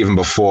down, even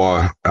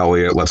before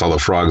Elliot lets all the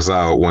frogs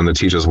out, when the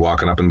teacher's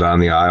walking up and down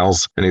the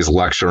aisles and he's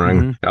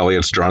lecturing,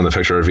 Elliot's drawing the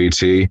picture of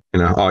E.T. You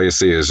know, all you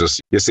see is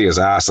you see his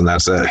ass and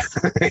that's it.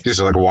 He's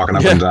just like walking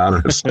up and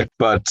down.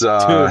 But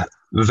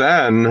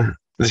then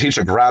the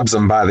teacher grabs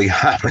him by the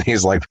arm and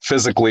he's like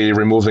physically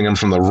removing him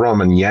from the room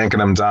and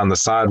yanking him down the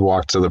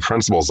sidewalk to the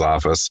principal's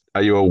office.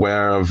 Are you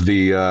aware of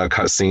the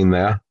cut scene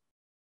there?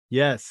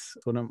 Yes,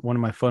 one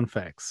of my fun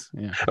facts.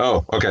 Yeah.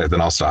 Oh, okay,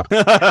 then I'll stop.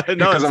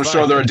 Because I'm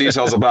sure there are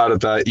details about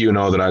it that you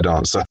know that I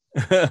don't. So.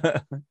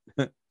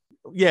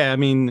 Yeah, I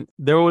mean,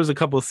 there was a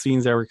couple of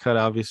scenes that were cut.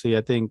 Obviously,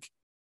 I think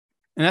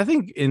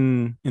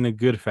in a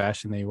good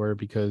fashion they were,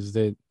 because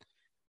they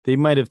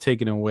might have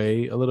taken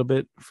away a little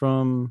bit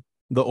from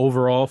the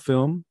overall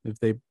film if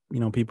they,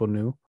 people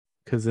knew,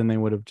 because then they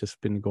would have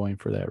just been going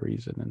for that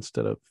reason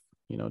instead of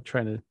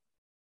trying to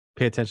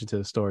pay attention to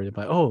the story.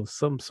 They're like, oh,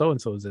 some so and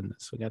so is in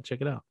this, we gotta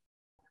check it out.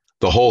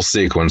 The whole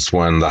sequence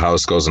when the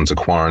house goes into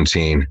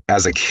quarantine,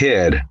 as a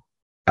kid,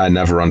 I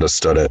never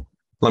understood it.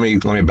 Let me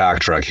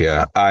backtrack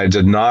here. I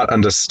did not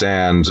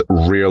understand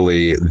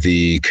really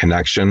the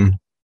connection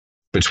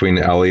between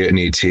Elliot and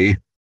E.T.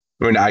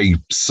 I mean, I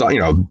saw,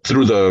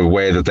 through the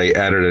way that they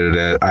edited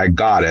it, I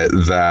got it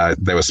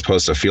that they were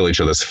supposed to feel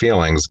each other's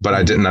feelings, but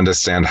I didn't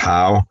understand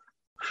how.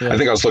 Yeah. I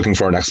think I was looking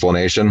for an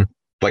explanation.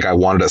 Like I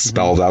wanted it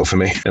spelled out for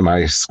me in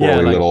my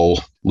squirrely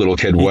little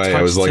kid way.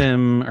 I was like,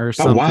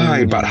 but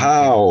why? But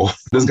how?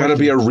 There's got to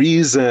be a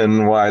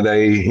reason why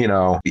they,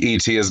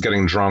 E.T. is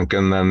getting drunk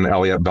and then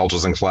Elliot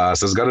belches in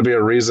class. There's got to be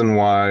a reason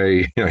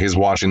why, he's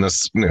watching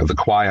this, The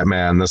Quiet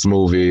Man, this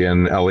movie,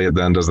 and Elliot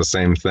then does the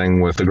same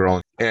thing with the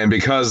girl. And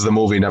because the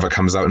movie never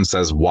comes out and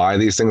says why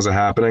these things are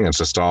happening, it's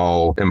just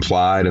all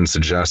implied and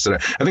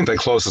suggested. I think the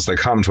closest they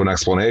come to an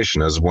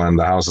explanation is when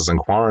the house is in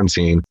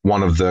quarantine.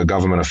 One of the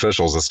government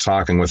officials is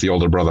talking with the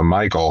older brother,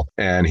 Michael,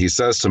 and he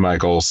says to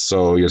Michael,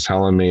 so you're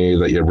telling me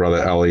that your brother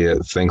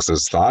Elliot thinks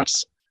his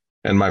thoughts?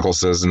 And Michael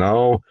says,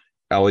 no,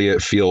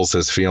 Elliot feels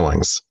his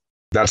feelings.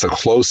 That's the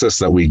closest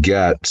that we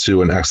get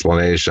to an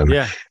explanation.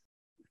 Yeah.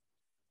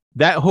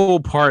 That whole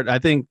part, I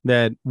think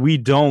that we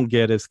don't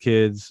get as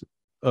kids,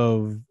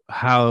 of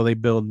how they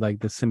build like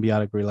the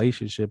symbiotic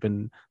relationship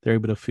and they're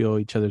able to feel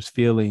each other's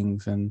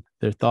feelings and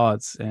their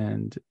thoughts,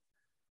 and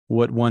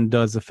what one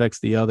does affects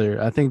the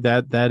other. I think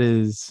that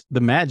is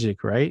the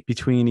magic, right,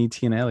 between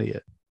E.T. and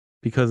Elliot,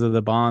 because of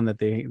the bond that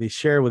they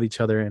share with each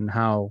other and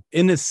how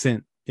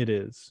innocent it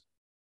is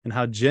and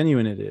how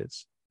genuine it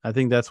is. I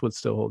think that's what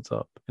still holds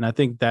up. And I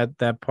think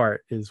that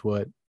part is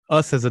what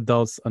us as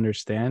adults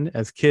understand.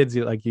 As kids,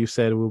 like you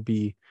said, we'll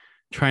be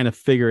trying to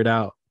figure it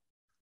out.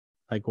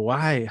 Like,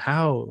 why,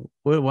 how,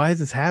 why is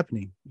this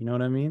happening? You know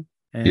what I mean?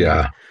 And,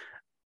 yeah.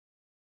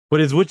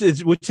 But which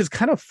is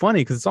kind of funny,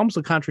 because it's almost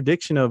a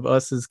contradiction of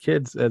us as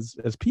kids, as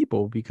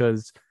people,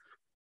 because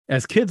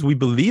as kids, we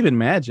believe in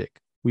magic.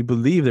 We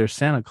believe there's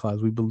Santa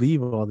Claus. We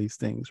believe all these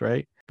things,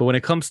 right? But when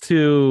it comes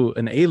to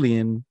an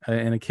alien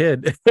and a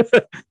kid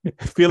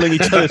feeling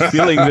each other's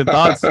feelings and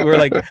thoughts, we're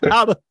like,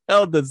 how the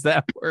hell does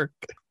that work?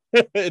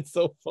 It's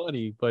so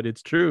funny, but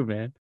it's true,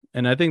 man.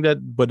 And I think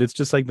but it's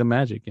just like the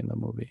magic in the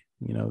movie,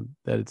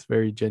 that it's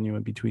very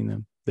genuine between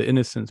them, the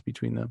innocence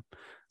between them.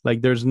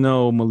 Like there's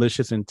no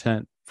malicious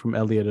intent from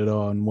Elliot at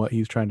all and what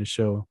he's trying to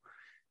show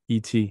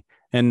E.T.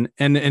 And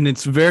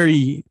it's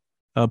very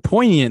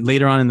poignant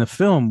later on in the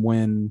film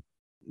when,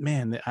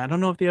 man, I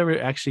don't know if they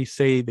ever actually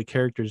say the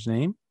character's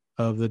name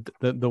of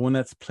the one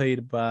that's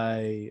played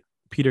by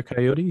Peter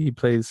Coyote. He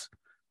plays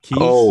Keys.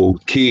 Oh,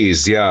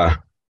 Keys, yeah.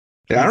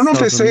 I don't know if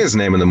they say his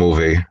name in the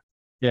movie.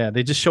 Yeah,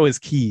 they just show his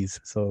keys.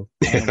 So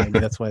maybe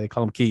that's why they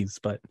call him Keys.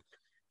 But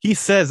he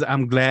says,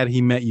 I'm glad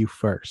he met you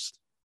first.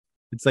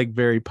 It's like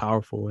very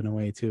powerful in a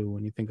way, too,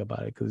 when you think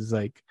about it. Because it's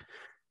like,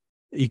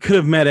 he could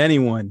have met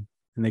anyone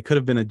and they could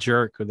have been a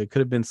jerk, or they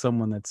could have been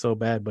someone that's so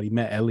bad, but he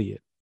met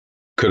Elliot.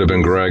 Could have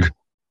been Greg.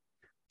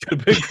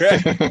 Could have been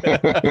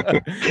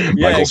Greg.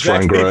 Michael's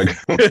friend Greg.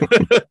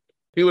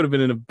 He would have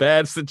been in a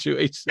bad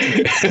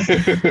situation.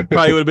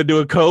 Probably would have been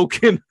doing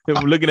coke and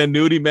looking at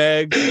nudie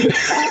mags.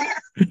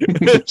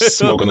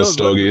 Smoking the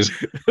stogies.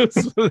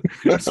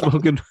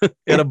 Smoking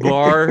at a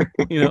bar,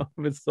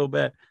 it's so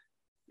bad.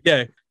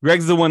 Yeah,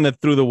 Greg's the one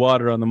that threw the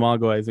water on the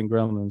Mogwais and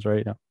Gremlins,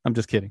 right? No, I'm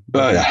just kidding.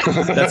 Oh, yeah.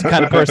 That's the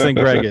kind of person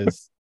Greg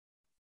is.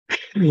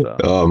 So.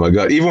 Oh my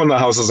God. Even when the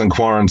house is in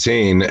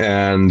quarantine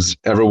and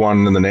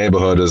everyone in the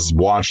neighborhood is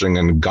watching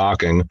and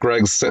gawking,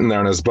 Greg's sitting there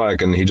on his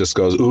bike and he just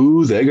goes,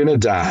 "Ooh, they're going to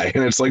die."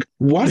 And it's like,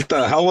 what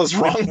the hell is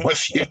wrong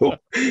with you?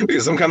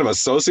 He's some kind of a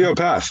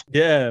sociopath.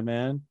 Yeah,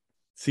 man.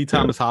 C.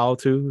 Thomas Howell,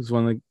 too, is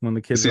one of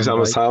the kids. C.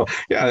 Thomas Howell.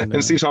 Yeah.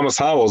 And C. Thomas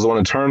Howell is the one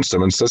who turns to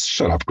him and says,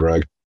 "Shut up,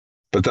 Greg."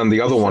 But then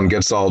the other one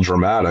gets all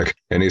dramatic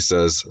and he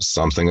says,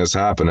 "Something is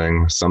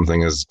happening.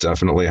 Something is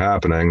definitely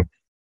happening."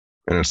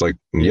 And it's like,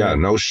 yeah,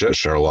 no shit,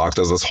 Sherlock.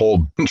 There's this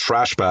whole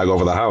trash bag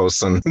over the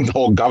house and the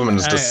whole government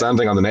is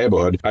descending on the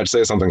neighborhood. I'd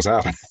say something's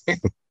happening.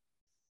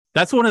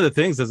 That's one of the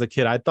things as a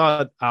kid.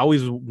 I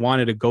always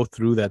wanted to go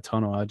through that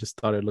tunnel. I just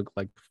thought it looked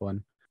like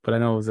fun. But I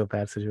know it was a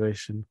bad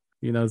situation.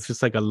 You know, it's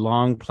just like a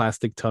long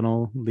plastic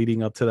tunnel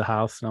leading up to the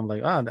house. And I'm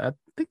like, I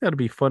think that'd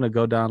be fun to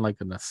go down like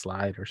in a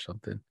slide or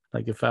something.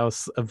 Like if I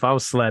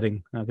was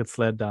sledding, I could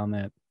sled down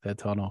that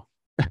tunnel.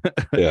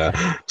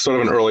 Yeah, sort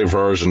of an early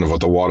version of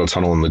what the water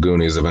tunnel in the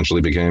Goonies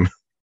eventually became.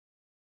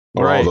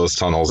 Or all those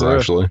tunnels,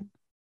 actually.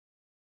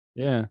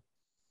 Yeah.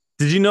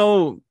 Did you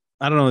know,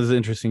 I don't know, this is an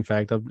interesting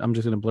fact. I'm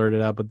just going to blurt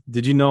it out, but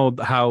did you know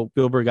how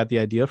Spielberg got the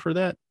idea for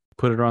that?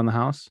 Put it around the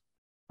house?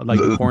 Like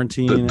the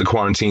quarantine? The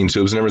quarantine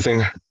tubes and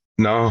everything?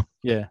 No?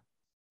 Yeah.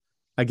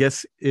 I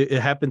guess it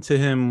happened to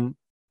him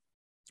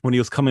when he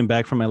was coming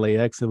back from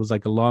LAX. It was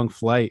like a long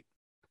flight.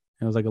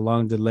 It was like a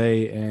long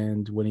delay.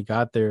 And when he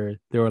got there,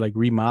 they were like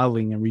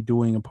remodeling and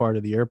redoing a part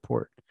of the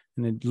airport.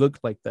 And it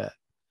looked like that.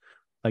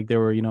 Like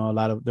there were,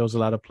 there was a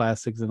lot of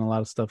plastics and a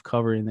lot of stuff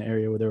covering the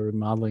area where they were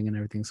remodeling and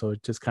everything. So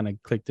it just kind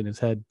of clicked in his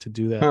head to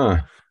do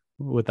that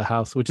with the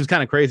house, which is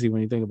kind of crazy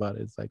when you think about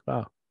it. It's like,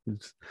 wow,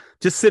 it's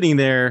just sitting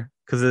there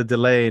because of the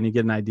delay and you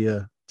get an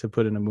idea to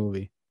put in a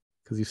movie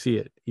because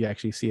you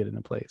actually see it in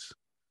a place.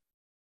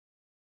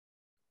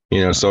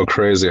 You know, it's so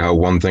crazy how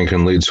one thing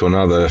can lead to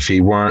another.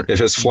 If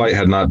his flight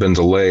had not been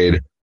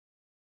delayed,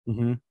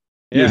 mm-hmm.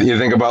 Yeah. You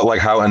think about like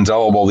how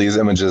indelible these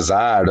images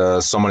are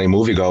to so many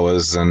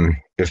moviegoers, and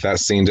if that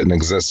scene didn't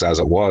exist as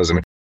it was, I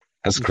mean,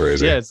 that's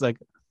crazy. Yeah,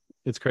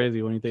 it's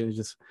crazy when you think it's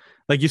just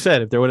like you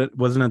said. If there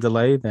wasn't a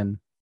delay, then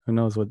who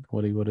knows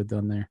what he would have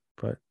done there.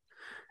 But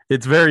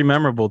it's very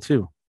memorable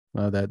too.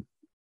 That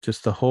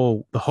just the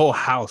whole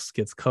house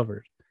gets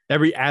covered,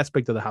 every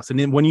aspect of the house, and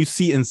then when you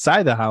see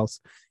inside the house,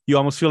 you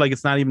almost feel like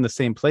it's not even the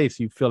same place.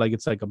 You feel like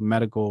it's like a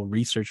medical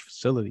research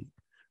facility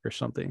or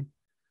something.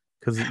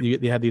 Because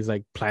they had these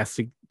like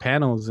plastic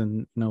panels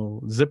and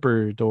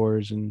zipper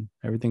doors and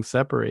everything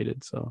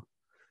separated, so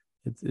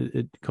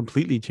it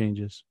completely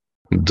changes.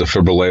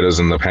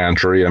 Defibrillators in the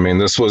pantry. I mean,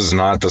 this was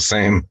not the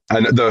same.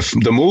 And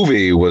the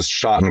movie was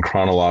shot in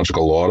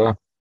chronological order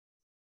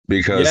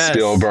because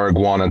Spielberg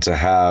wanted to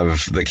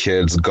have the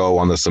kids go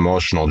on this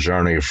emotional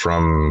journey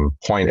from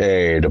point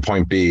A to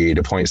point B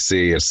to point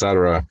C,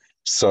 etc.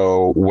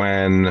 So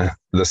when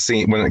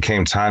it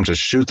came time to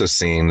shoot the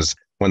scenes,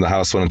 when the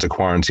house went into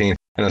quarantine,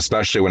 and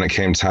especially when it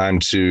came time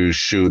to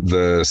shoot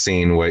the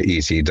scene where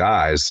E.T.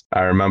 dies,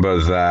 I remember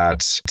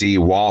that Dee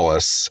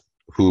Wallace,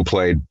 who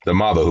played the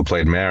mother, who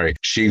played Mary,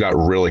 she got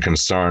really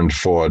concerned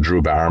for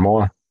Drew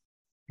Barrymore.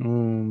 Oh,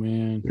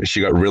 man.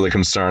 She got really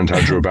concerned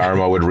how Drew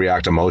Barrymore would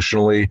react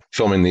emotionally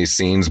filming these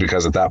scenes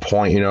because at that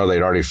point, they'd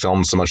already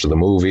filmed so much of the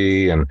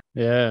movie and,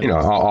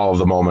 all of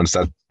the moments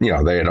that,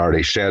 they had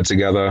already shared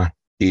together.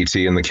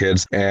 E.T. and the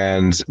kids.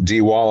 And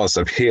Dee Wallace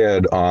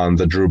appeared on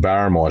the Drew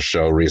Barrymore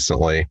show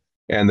recently.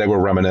 And they were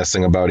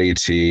reminiscing about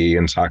E.T.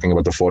 and talking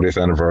about the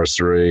 40th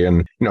anniversary.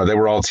 And, they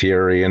were all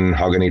teary and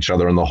hugging each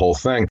other and the whole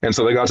thing. And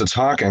so they got to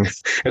talking.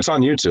 It's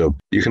on YouTube.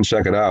 You can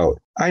check it out.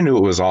 I knew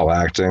it was all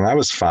acting. I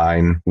was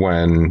fine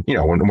when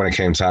it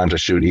came time to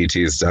shoot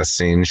E.T.'s death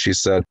scene. She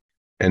said,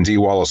 and Dee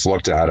Wallace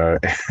looked at her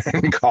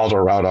and called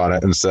her out on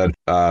it and said,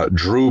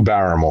 Drew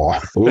Barrymore,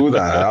 who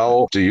the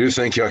hell do you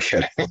think you're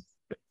kidding?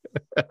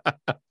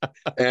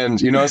 And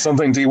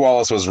something, Dee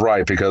Wallace was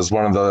right, because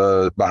one of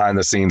the behind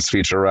the scenes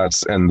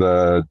featurettes in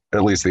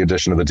at least the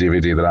edition of the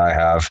DVD that I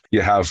have,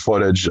 you have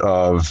footage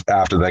of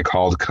after they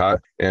called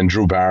cut and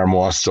Drew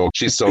Barrymore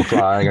she's still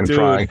crying and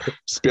crying.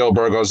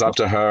 Spielberg goes up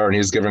to her and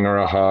he's giving her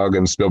a hug,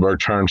 and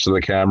Spielberg turns to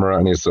the camera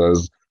and he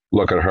says,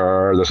 "Look at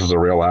her. This is a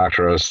real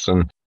actress."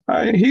 And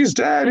he's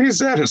dead.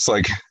 It's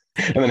like,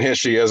 and then here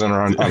she is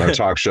on her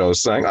talk show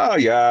saying, "Oh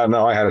yeah,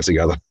 no, I had it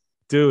together."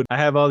 Dude, I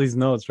have all these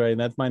notes, right? And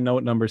that's my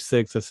note number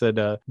 6. I said,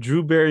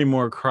 Drew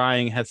Barrymore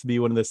crying has to be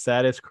one of the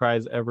saddest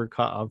cries ever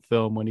caught on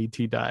film when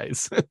E.T.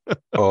 dies.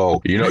 Oh,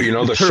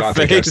 the shot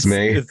that gets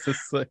me?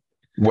 Like...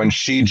 When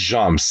she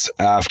jumps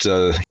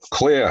after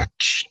clear,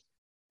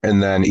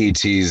 and then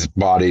E.T.'s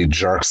body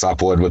jerks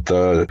upward with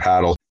the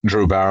paddle.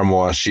 Drew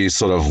Barrymore, she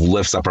sort of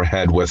lifts up her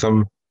head with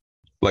him,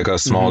 like a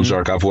small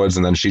jerk upwards,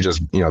 and then she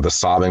just, the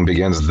sobbing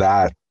begins.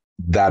 That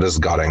is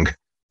gutting.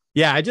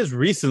 Yeah, I just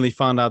recently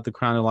found out the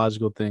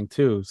chronological thing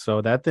too.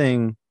 So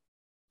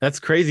that's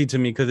crazy to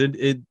me because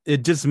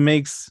it just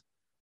makes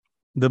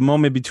the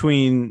moment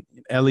between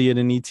Elliot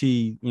and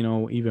E.T.,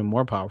 even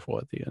more powerful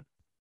at the end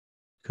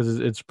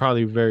because it's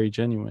probably very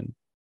genuine.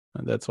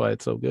 And that's why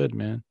it's so good,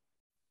 man.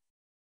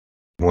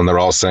 When they're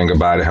all saying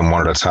goodbye to him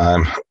one at a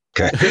time,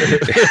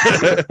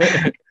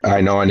 Okay. I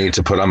know I need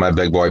to put on my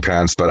big boy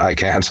pants, but I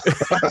can't.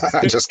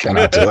 I just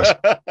cannot do it.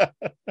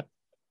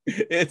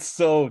 It's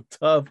so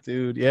tough,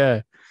 dude.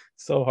 Yeah,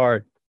 so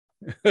hard.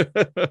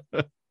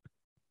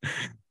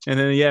 And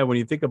then yeah, when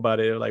you think about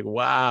it, you're like,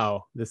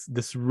 wow,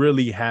 this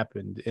really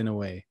happened in a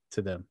way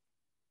to them.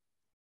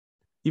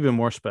 Even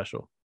more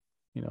special,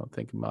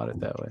 thinking about it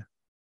that way.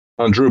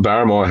 Drew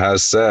Barrymore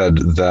has said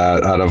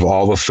that out of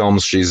all the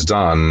films she's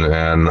done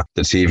and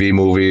the TV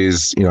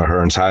movies,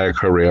 her entire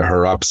career,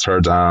 her ups,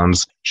 her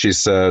downs, she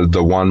said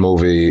the one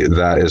movie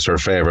that is her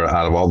favorite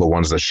out of all the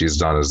ones that she's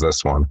done is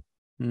this one.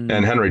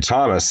 And Henry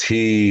Thomas,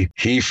 he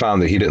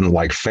found that he didn't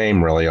like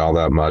fame really all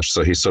that much,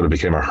 so he sort of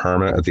became a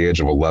hermit at the age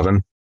of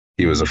 11.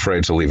 He was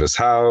afraid to leave his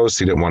house.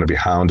 He didn't want to be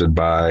hounded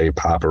by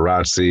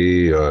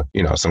paparazzi or,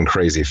 some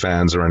crazy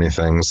fans or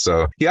anything.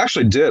 So he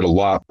actually did a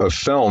lot of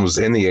films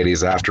in the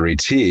 80s after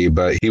E.T.,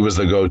 but he was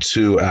the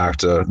go-to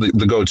actor,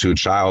 the go-to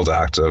child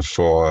actor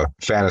for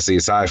fantasy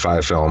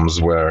sci-fi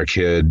films where a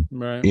kid,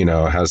 right,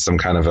 has some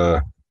kind of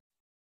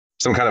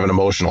an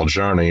emotional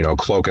journey,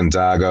 Cloak and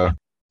Dagger.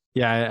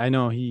 Yeah, I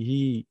know.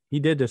 He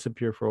did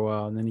disappear for a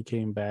while, and then he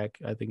came back,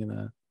 I think, in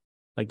the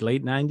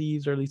late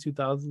 90s, early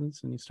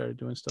 2000s, and he started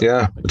doing stuff.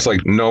 Yeah, it's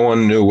like no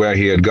one knew where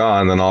he had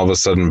gone. Then all of a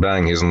sudden,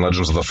 bang, he's in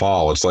Legends of the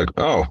Fall. It's like,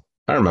 oh,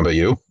 I remember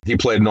you. He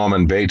played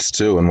Norman Bates,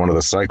 too, in one of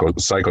the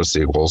Psycho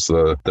sequels,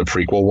 the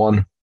prequel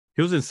one.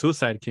 He was in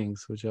Suicide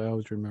Kings, which I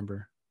always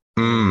remember.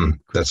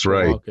 That's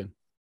right. Walken.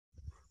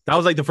 That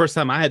was the first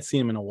time I had seen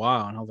him in a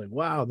while, and I was like,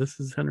 wow, this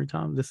is Henry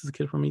Thomas. This is a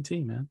kid from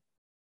E.T., man.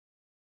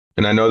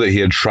 And I know that he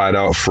had tried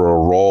out for a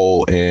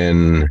role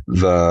in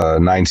the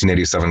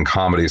 1987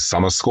 comedy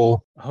Summer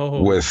School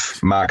with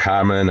Mark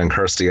Hamill and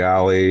Kirstie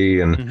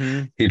Alley,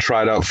 and he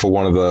tried out for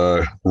one of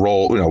the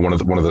role,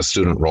 one of the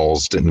student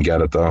roles. Didn't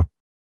get it though.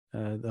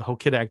 The whole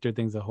kid actor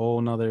thing's a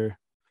whole nother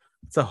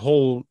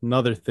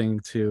thing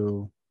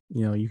to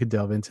you could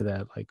delve into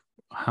that, like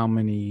how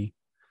many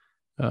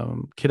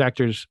kid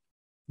actors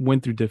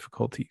went through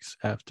difficulties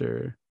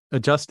after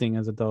adjusting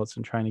as adults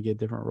and trying to get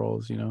different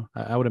roles.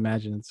 I would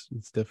imagine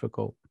it's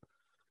difficult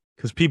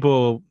because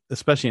people,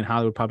 especially in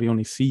Hollywood, probably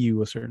only see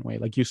you a certain way.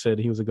 Like you said,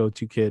 he was a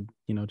go-to kid,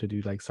 to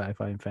do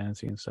sci-fi and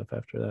fantasy and stuff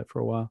after that for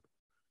a while.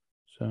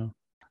 So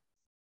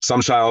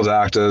some child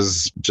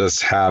actors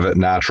just have it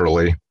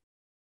naturally.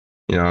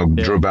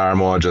 Drew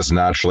Barrymore just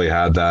naturally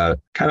had that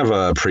kind of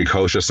a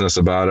precociousness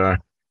about her.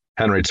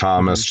 Henry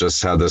Thomas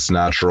just had this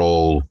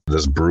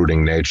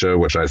brooding nature,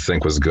 which I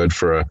think was good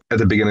for her. At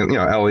the beginning,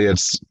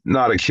 Elliot's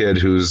not a kid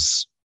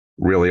who's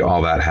really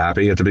all that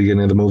happy at the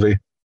beginning of the movie.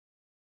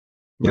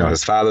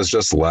 His father's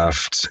just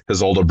left.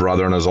 His older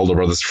brother and his older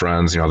brother's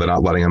friends, they're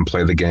not letting him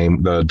play the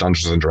game, the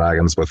Dungeons and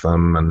Dragons with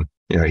them. And,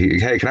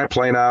 hey, can I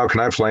play now?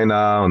 Can I play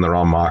now? And they're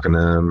all mocking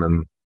him.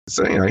 And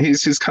so,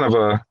 he's kind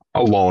of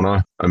a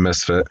loner, a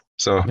misfit.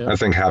 So I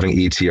think having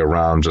E.T.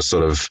 around just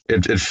sort of,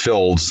 it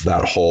filled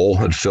that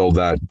hole. It filled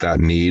that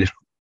need.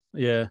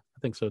 Yeah, I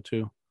think so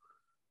too.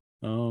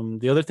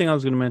 The other thing I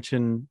was going to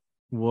mention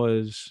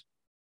was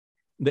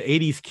the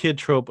 80s kid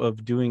trope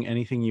of doing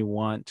anything you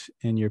want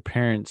and your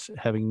parents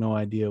having no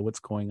idea what's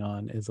going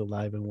on is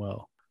alive and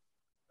well.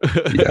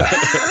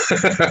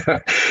 Yeah.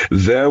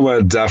 There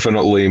were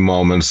definitely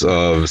moments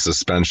of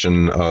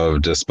suspension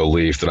of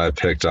disbelief that I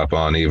picked up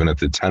on even at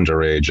the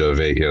tender age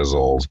of 8 years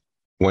old.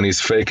 When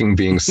he's faking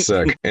being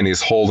sick and he's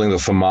holding the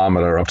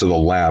thermometer up to the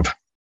lamp,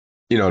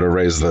 to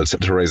raise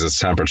his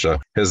temperature.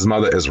 His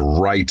mother is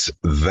right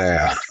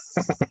there,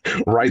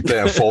 right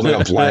there, folding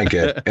a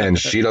blanket, and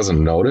she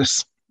doesn't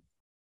notice.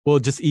 Well,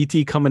 just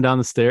E.T. coming down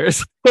the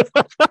stairs.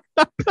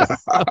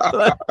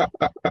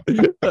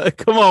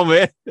 Come on,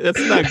 man, that's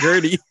not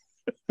Gertie.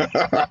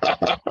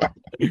 But,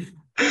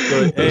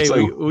 hey,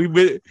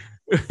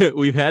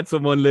 we've had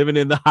someone living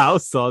in the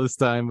house all this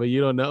time, but you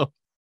don't know.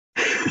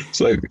 It's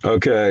like,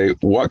 okay,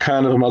 what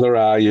kind of a mother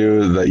are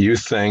you that you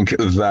think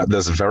that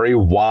this very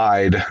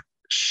wide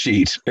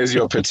sheet is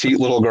your petite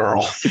little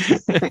girl?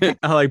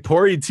 I'm like,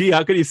 poor E.T.,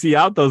 how could he see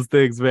out those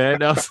things,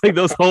 man? I was like,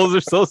 those holes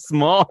are so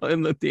small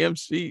in the damn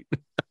sheet.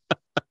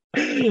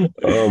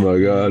 Oh my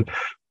God.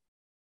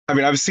 I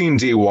mean, I've seen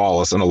Dee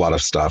Wallace in a lot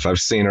of stuff. I've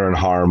seen her in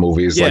horror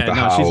movies like The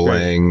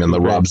Howling and the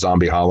Rob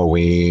Zombie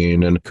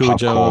Halloween and Cujo.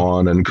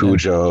 Popcorn and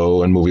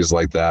Cujo and movies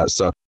like that.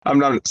 So I'm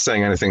not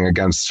saying anything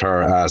against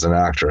her as an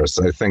actress.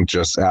 I think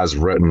just as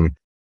written,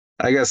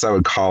 I guess I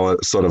would call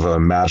it sort of a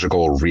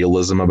magical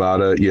realism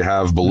about it. You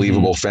have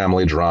believable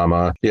family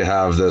drama. You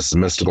have this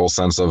mystical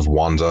sense of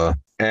wonder.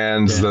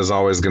 And there's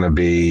always going to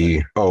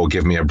be, oh,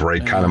 give me a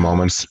break kind of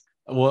moments.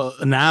 Well,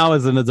 now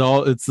as an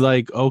adult, it's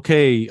like,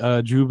 okay,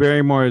 Drew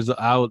Barrymore is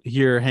out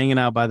here hanging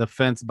out by the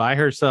fence by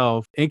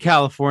herself in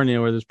California,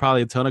 where there's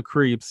probably a ton of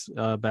creeps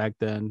back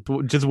then,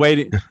 just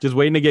waiting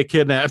to get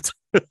kidnapped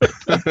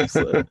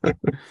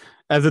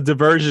as a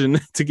diversion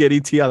to get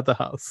E.T. out the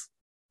house.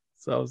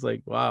 So I was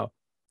like, wow,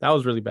 that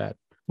was really bad.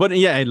 But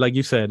yeah, like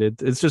you said,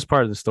 it's just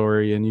part of the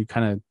story, and you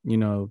kind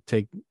of,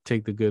 take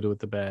the good with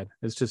the bad.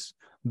 It's just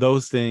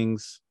those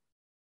things.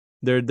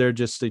 They're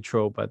just a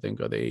trope, I think,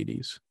 of the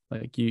 80s.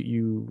 Like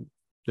you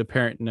the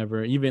parent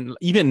never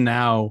even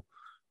now,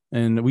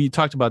 and we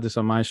talked about this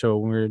on my show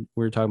when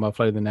we were talking about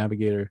Flight of the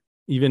Navigator.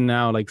 Even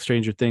now, like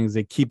Stranger Things,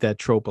 they keep that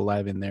trope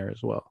alive in there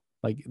as well.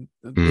 Like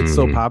it's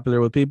so popular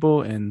with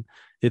people, and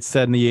it's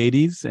set in the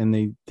 80s,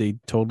 and they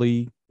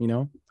totally,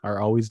 are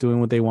always doing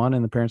what they want,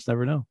 and the parents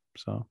never know.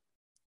 So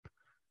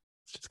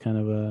it's just kind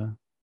of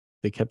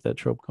they kept that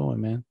trope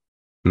going, man.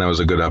 And that was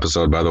a good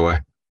episode, by the way.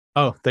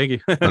 Oh, thank you.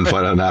 On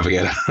Flight of the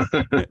Navigator.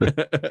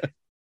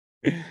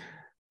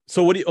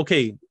 So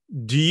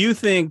do you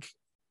think,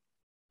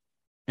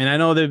 and I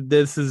know that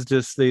this is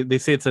just, they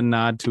say it's a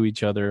nod to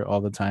each other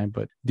all the time,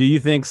 but do you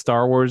think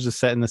Star Wars is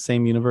set in the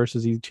same universe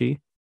as E.T.?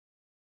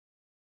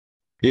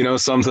 You know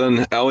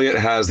something? Elliot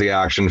has the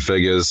action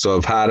figures, so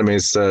if part of me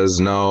says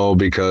no,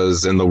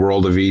 because in the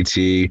world of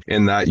E.T.,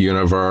 in that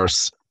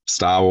universe,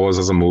 Star Wars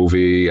is a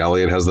movie,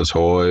 Elliot has the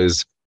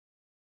toys.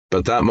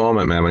 But that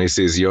moment, man, when he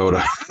sees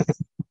Yoda...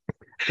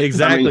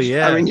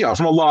 Exactly. I mean,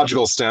 from a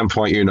logical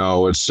standpoint,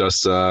 it's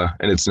just, and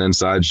it's an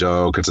inside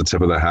joke. It's a tip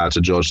of the hat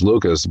to George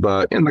Lucas.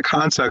 But in the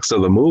context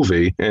of the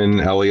movie, in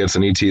Elliot's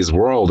and E.T.'s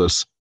world,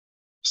 it's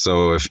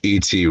so if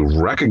E.T.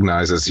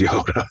 recognizes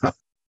Yoda,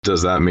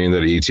 does that mean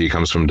that E.T.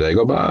 comes from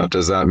Dagobah?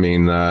 Does that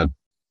mean that?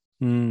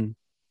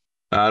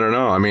 I don't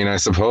know. I mean, I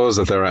suppose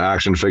that there are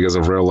action figures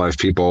of real life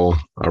people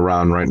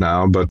around right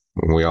now, but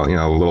we all,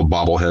 little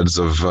bobbleheads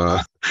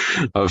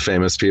of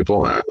famous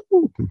people.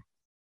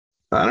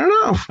 I don't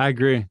know. I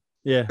agree.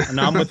 Yeah,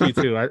 no, I'm with you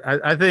too.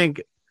 I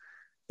think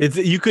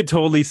you could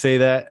totally say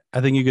that.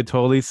 I think you could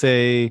totally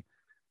say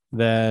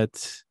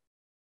that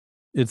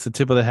it's the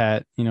tip of the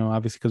hat,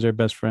 obviously because they're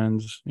best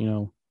friends,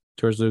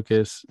 George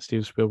Lucas,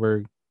 Steven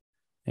Spielberg.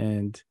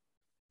 And,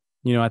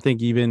 I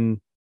think even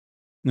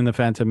in the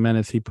Phantom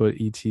Menace, he put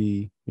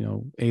E.T.,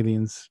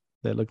 aliens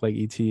that look like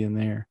E.T. in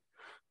there.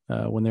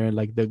 When they're in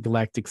like the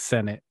Galactic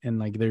Senate and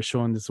like they're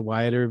showing this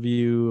wider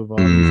view of all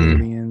these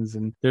aliens,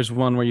 and there's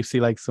one where you see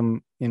like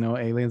some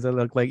aliens that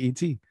look like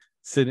ET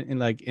sitting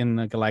in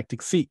a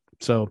galactic seat.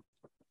 So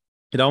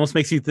it almost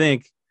makes you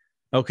think,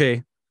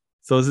 okay,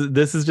 so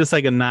this is just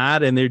like a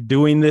nod, and they're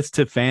doing this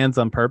to fans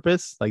on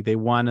purpose. Like they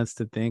want us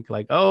to think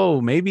like,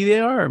 oh, maybe they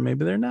are,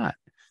 maybe they're not,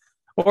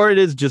 or it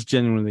is just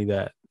genuinely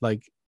that.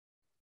 Like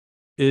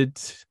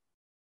it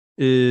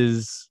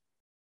is,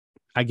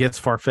 I guess,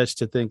 far-fetched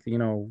to think,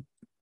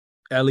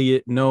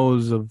 Elliot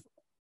knows of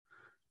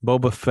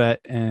Boba Fett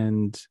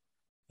and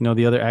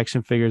the other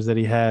action figures that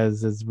he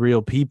has as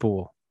real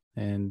people,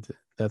 and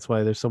that's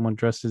why there's someone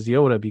dressed as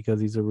Yoda,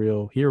 because he's a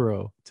real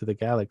hero to the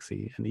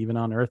galaxy, and even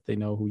on Earth they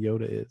know who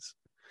Yoda is.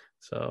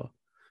 So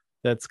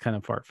that's kind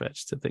of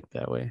far-fetched to think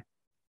that way.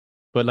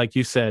 But like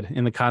you said,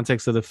 in the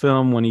context of the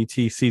film, when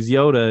E.T. sees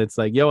Yoda, it's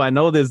like, yo, I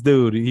know this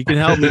dude. He can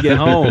help me get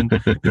home.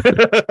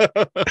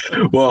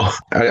 Well,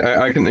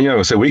 I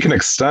can, so we can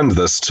extend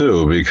this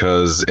too,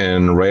 because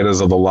in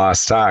Raiders of the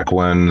Lost Ark,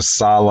 when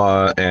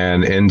Sala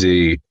and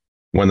Indy,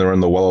 when they're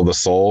in the Well of the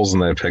Souls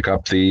and they pick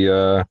up the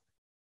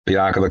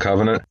Ark of the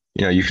Covenant,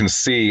 you can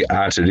see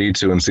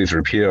R2-D2 and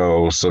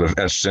C-3PO sort of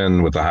etched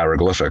in with the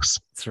hieroglyphics.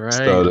 That's right.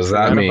 So does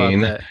that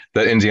mean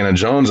that Indiana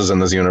Jones is in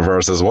this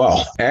universe as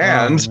well?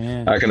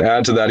 And I can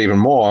add to that even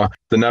more,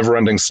 the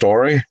Never-Ending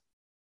Story.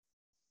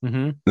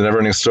 The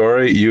Never-Ending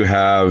Story, you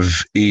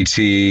have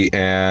E.T.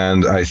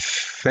 and I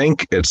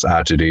think it's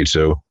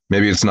R2-D2.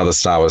 Maybe it's another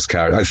Star Wars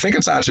character. I think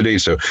it's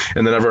R2-D2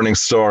 in the Never-Ending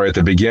Story at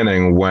the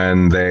beginning,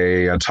 when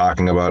they are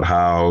talking about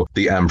how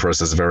the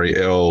Empress is very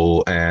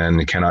ill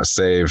and cannot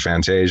save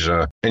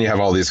Fantasia. And you have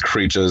all these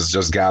creatures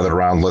just gathered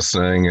around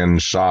listening in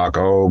shock.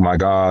 Oh my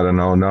God, and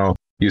oh no.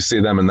 You see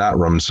them in that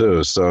room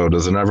too. So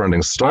does the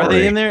Never-Ending Story. Are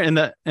they in there in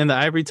the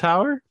Ivory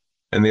Tower?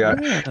 At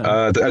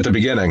the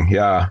beginning,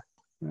 yeah.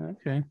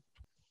 Okay. I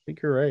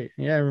think you're right.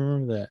 Yeah, I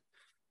remember that.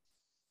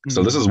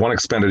 So this is one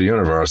expanded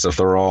universe if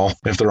they're all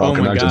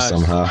connected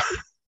somehow.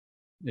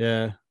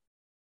 Yeah.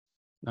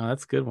 No,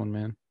 that's a good one,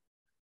 man.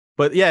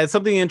 But yeah, it's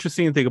something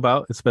interesting to think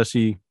about,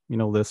 especially,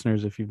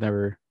 listeners, if you've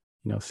never,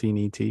 seen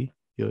E.T.,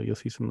 you'll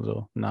see some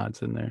little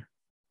nods in there.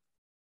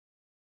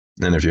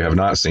 And if you have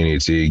not seen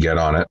E.T., get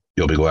on it.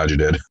 You'll be glad you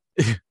did.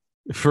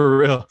 For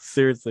real,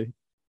 seriously.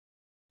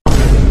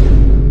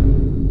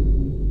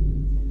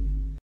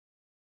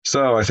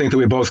 So I think that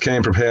we both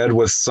came prepared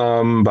with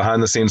some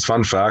behind-the-scenes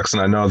fun facts,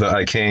 and I know that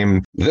I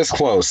came this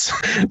close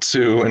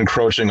to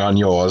encroaching on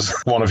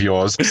one of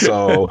yours.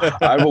 So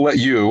I will let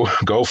you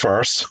go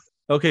first.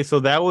 Okay, so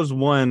that was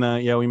one.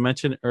 We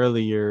mentioned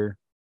earlier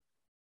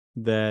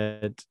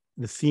that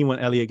the scene when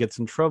Elliot gets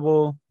in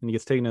trouble and he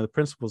gets taken to the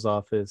principal's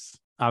office.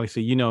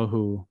 Obviously, you know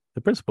who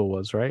the principal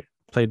was, right?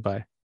 Played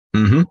by.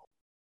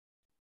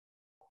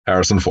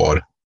 Harrison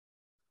Ford.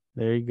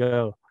 There you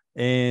go.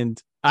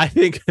 And I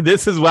think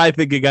this is why I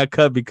think it got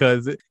cut,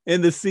 because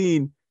in the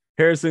scene,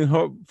 Harrison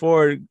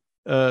Ford,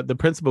 the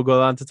principal,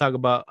 goes on to talk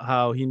about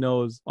how he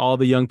knows all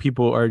the young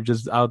people are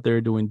just out there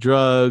doing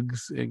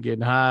drugs and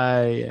getting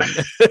high. And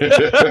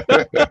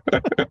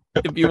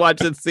if you watch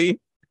the scene,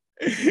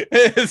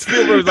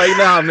 Spielberg's like,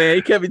 nah, man,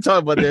 you can't be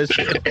talking about that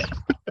shit.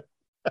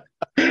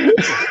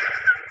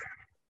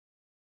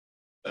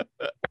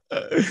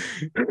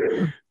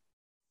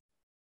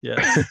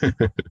 Yeah.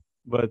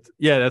 But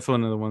yeah, that's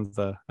one of the ones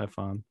that I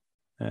found.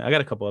 I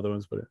got a couple other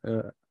ones, but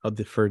I'll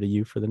defer to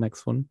you for the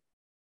next one.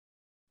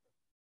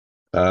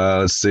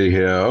 Let's see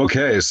here.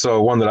 Okay,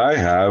 so one that I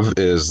have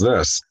is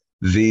this.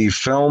 The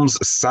film's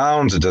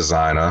sound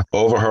designer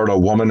overheard a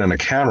woman in a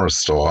camera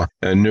store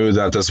and knew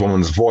that this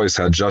woman's voice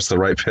had just the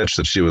right pitch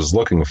that she was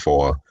looking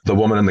for. The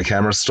woman in the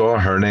camera store,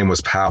 her name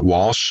was Pat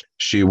Walsh.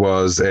 She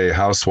was a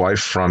housewife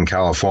from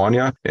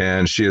California,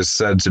 and she is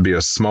said to be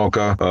a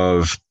smoker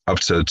of up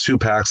to 2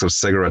 packs of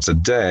cigarettes a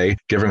day,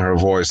 giving her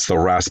voice the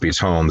raspy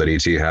tone that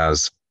E.T.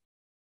 has.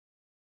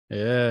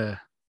 Yeah,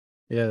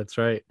 that's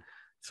right.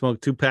 Smoke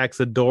 2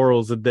 packs of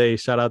Dorals a day.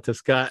 Shout out to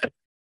Scott.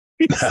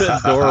 He said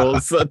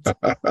Dorals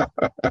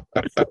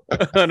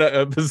on an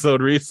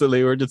episode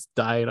recently. We're just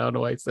dying. I don't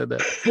know why I said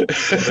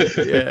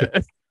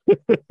that.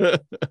 Yeah.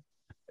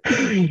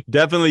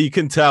 Definitely, you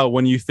can tell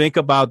when you think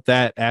about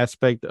that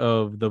aspect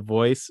of the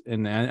voice.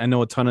 And I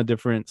know a ton of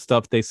different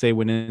stuff they say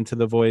went into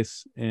the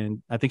voice.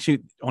 And I think she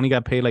only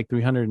got paid like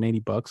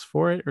 $380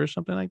 for it or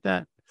something like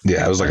that.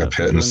 Yeah, it was like a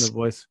pittance. The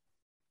voice.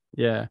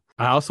 Yeah.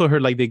 I also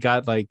heard like they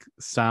got like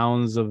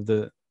sounds of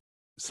the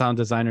sound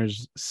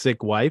designer's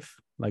sick wife,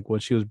 like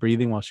when she was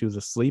breathing while she was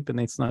asleep, and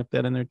they snuck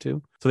that in there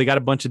too. So they got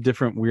a bunch of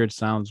different weird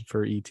sounds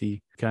for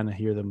E.T. Kind of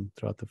hear them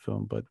throughout the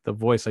film. But the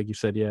voice, like you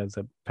said, is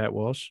that Pat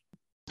Walsh?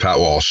 Pat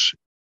Walsh.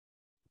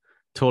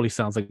 Totally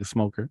sounds like a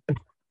smoker.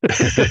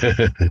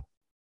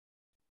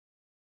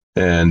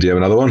 And do you have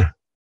another one?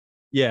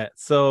 Yeah.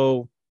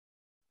 So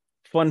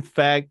fun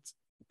fact,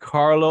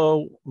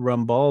 Carlo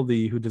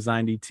Rambaldi, who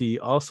designed E.T.,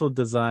 also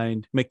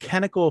designed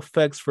mechanical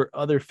effects for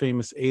other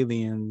famous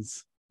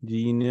aliens. Do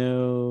you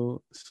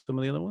know some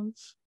of the other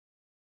ones?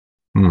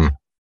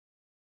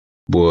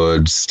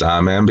 Would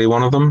Starman be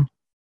one of them?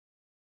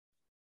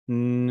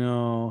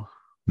 No.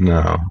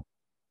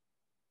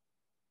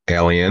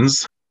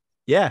 Aliens?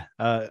 Yeah,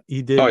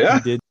 he did. Oh, yeah?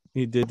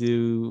 He did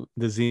do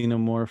the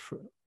xenomorph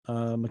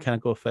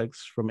mechanical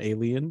effects from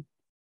Alien,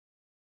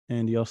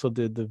 and he also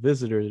did the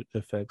visitor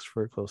effects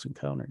for Close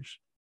Encounters.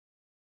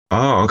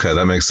 Oh, okay,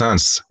 that makes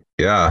sense.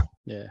 Yeah.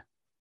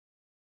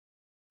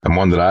 And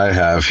one that I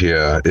have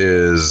here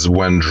is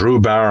when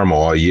Drew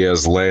Barrymore,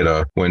 years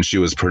later, when she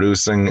was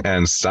producing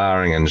and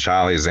starring in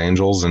Charlie's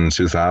Angels in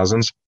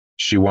 2000s,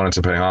 she wanted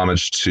to pay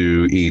homage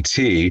to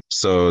E.T.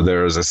 So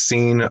there's a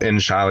scene in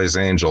Charlie's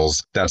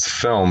Angels that's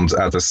filmed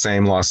at the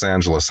same Los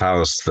Angeles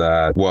house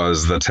that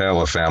was the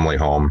Taylor family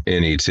home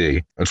in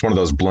E.T. It's one of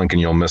those blink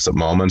and you'll miss it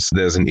moments.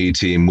 There's an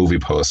E.T. movie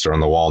poster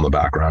on the wall in the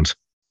background.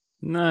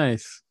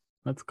 Nice.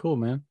 That's cool,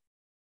 man.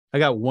 I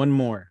got one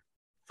more.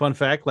 Fun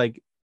fact,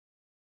 like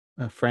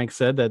Frank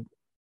said, that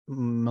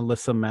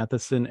Melissa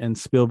Matheson and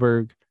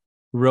Spielberg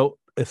wrote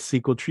a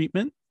sequel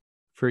treatment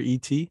for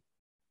E.T.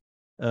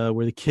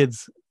 Where the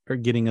kids are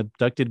getting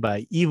abducted by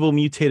an evil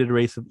mutated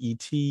race of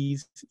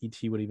ETs. ET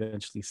would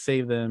eventually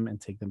save them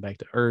and take them back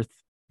to Earth.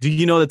 Do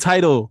you know the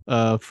title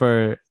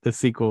for the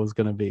sequel is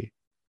going to be?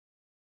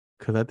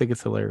 Because I think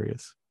it's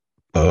hilarious.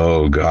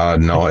 Oh,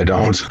 God, no, I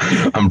don't.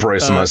 I'm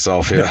bracing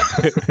myself here.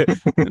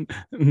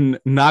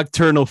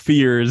 Nocturnal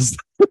Fears.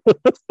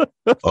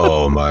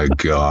 Oh, my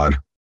God.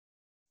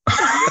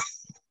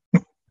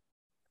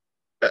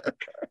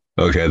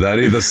 Okay, that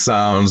either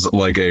sounds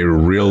like a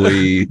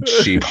really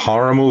cheap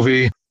horror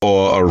movie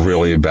or a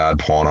really bad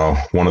porno.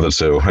 One of the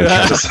two. I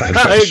can't decide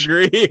which. I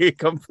agree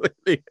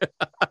completely.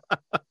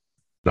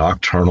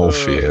 Nocturnal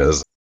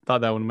Fears.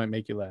 Thought that one might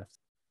make you laugh.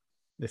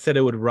 They said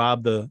it would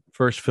rob the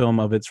first film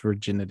of its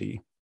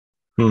virginity.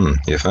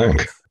 You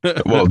think?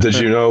 Well, did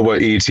you know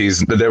what E.T.'s...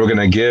 They were going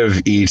to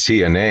give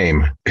E.T. a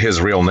name,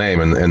 his real name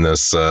in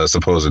this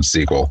supposed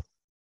sequel.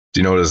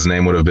 Do you know what his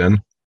name would have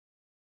been?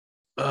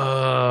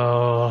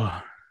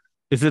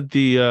 Is it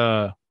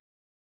the...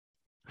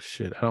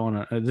 Shit, I don't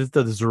want to... Is it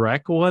the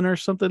Zrek one or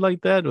something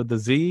like that? With the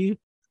Z?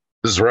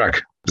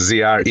 Zrek.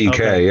 Z-R-E-K,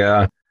 okay.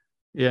 Yeah.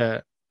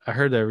 Yeah, I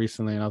heard that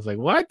recently, and I was like,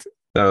 what?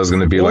 That was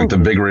going to be like the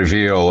big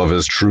reveal of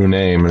his true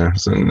name. And I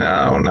said,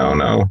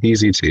 no,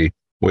 he's E.T.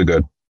 We're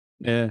good.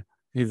 Yeah,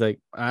 he's like,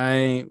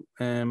 I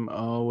am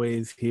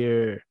always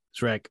here,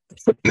 Zrek.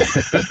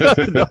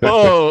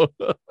 No.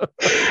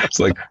 It's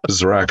like,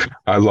 Zrek,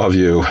 I love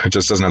you. It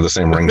just doesn't have the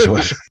same ring to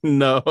it.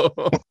 No.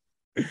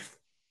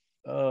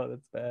 Oh,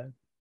 that's bad.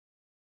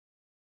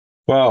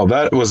 Well,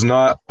 that was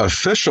not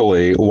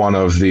officially one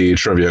of the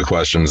trivia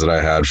questions that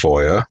I had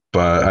for you,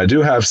 but I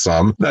do have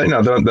some that,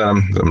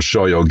 that I'm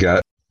sure you'll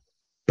get.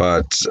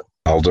 But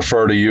I'll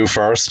defer to you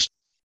first.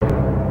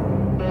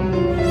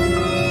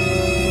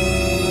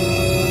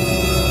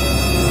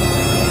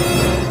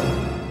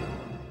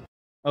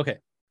 Okay.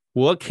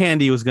 What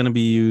candy was going to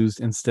be used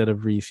instead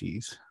of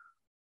Reese's?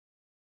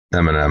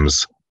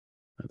 M&M's.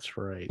 That's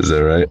right. Is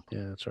that right?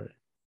 Yeah, that's right.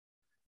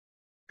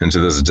 And to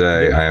this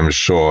day, I am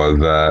sure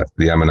that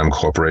the M&M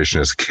Corporation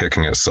is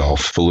kicking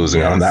itself for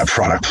losing out on that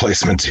product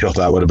placement deal.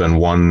 That would have been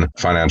one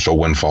financial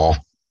windfall.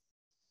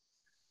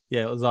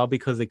 Yeah, it was all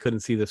because they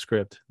couldn't see the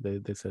script. They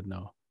said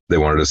no. They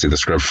wanted to see the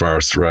script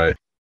first, right?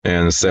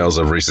 And the sales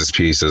of Reese's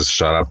Pieces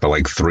shot up by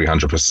like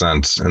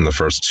 300% in the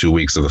first 2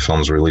 weeks of the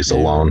film's release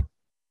alone.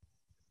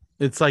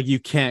 It's like you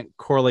can't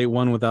correlate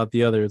one without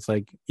the other. It's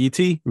like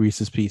E.T.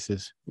 Reese's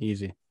Pieces,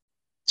 easy.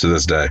 To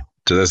this day.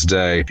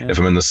 Yeah. If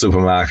I'm in the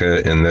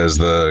supermarket and there's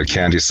the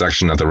candy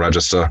section at the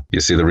register, you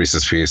see the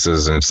Reese's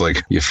Pieces, and it's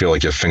like you feel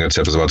like your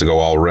fingertip is about to go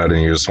all red,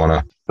 and you just want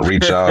to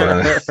reach out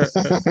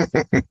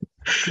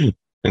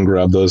and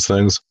grab those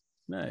things.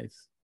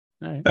 Nice.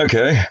 All right.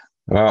 Okay,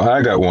 well,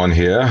 I got one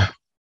here.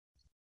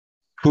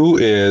 Who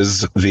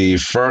is the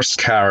first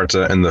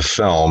character in the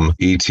film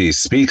E.T.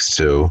 speaks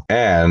to?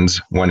 And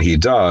when he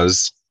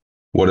does,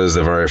 what is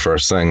the very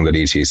first thing that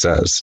E.T.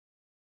 says?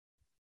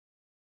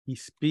 He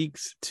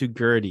speaks to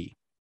Gertie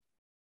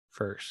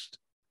first.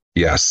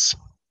 Yes.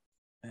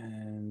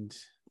 And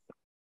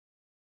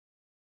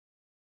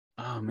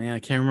oh man, I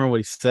can't remember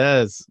what he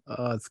says.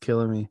 Oh, it's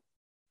killing me.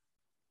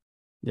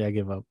 Yeah, I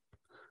give up.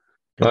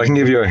 Well, I can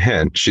give you a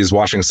hint. She's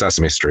watching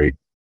Sesame Street.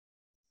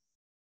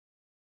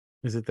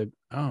 Is it the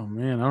oh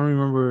man, I don't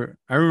remember.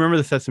 I remember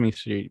the Sesame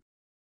Street.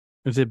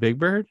 Is it Big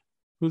Bird?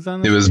 Who's on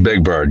It this? was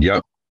Big Bird,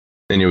 yep.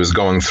 And he was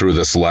going through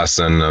this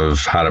lesson of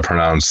how to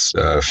pronounce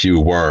a few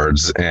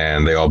words,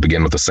 and they all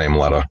begin with the same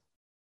letter.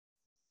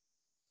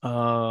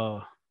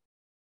 Oh.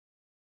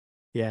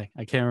 Yeah,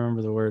 I can't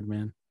remember the word,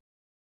 man.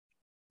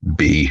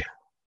 B.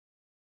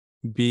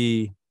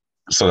 B.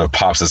 Sort of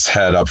pops his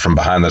head up from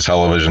behind the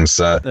television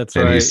set. That's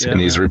and right.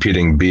 He's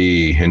repeating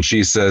B, and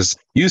she says,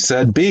 "You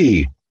said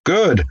B.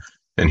 Good."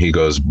 And he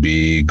goes,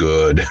 "Be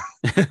good."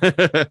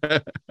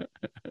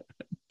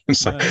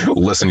 It's like,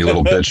 listen, you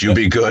little bitch, you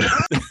be good.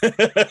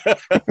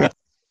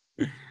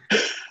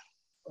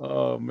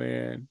 Oh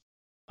man.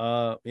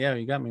 Yeah,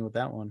 you got me with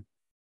that one.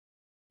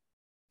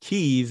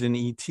 Keys in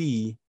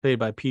E.T., played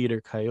by Peter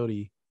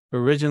Coyote,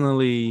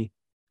 originally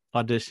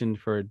auditioned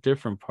for a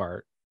different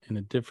part in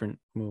a different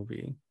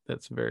movie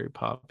that's very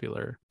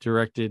popular,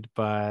 directed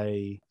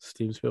by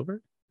Steven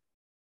Spielberg.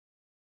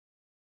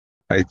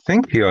 I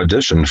think he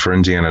auditioned for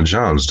Indiana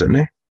Jones, didn't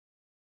he?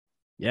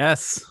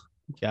 Yes,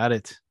 got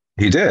it.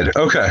 He did.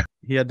 Okay.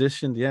 He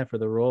auditioned, yeah, for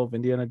the role of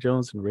Indiana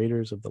Jones and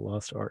Raiders of the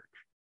Lost Ark.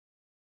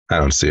 I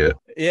don't see it.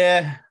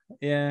 Yeah.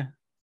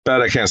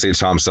 But I can't see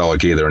Tom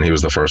Selleck either, and he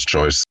was the first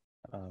choice.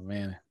 Oh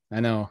man, I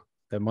know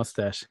that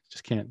mustache.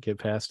 Just can't get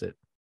past it.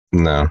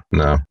 No,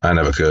 I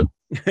never could.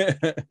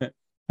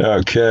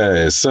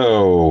 Okay,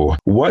 so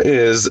what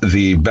is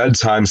the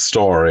bedtime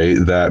story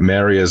that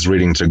Mary is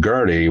reading to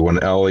Gertie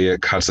when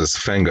Elliot cuts his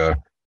finger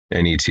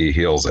and E.T.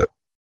 heals it?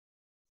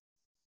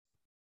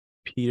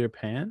 Peter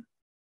Pan?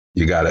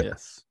 You got it.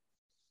 Yes.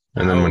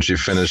 And then when she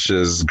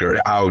finishes,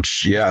 Gertie,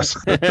 ouch, yes.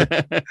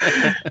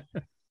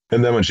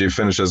 And then when she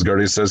finishes,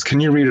 Gertie says, "Can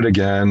you read it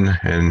again?"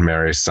 And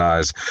Mary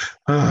sighs.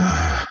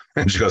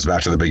 And she goes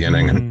back to the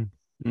beginning. And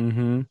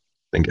I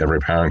think every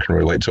parent can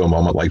relate to a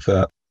moment like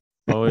that.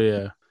 Oh,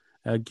 yeah.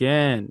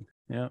 Again.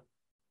 Yep.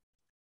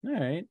 All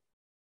right.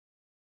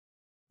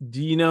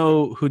 Do you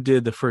know who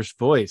did the first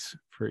voice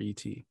for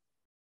E.T.?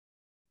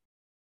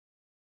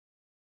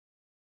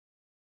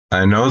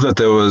 I know that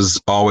there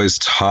was always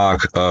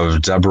talk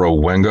of Deborah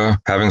Winger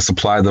having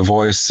supplied the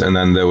voice, and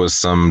then there was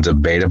some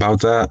debate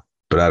about that,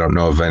 but I don't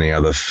know of any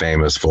other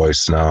famous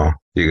voice now.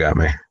 You got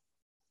me.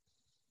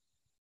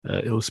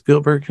 It was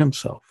Spielberg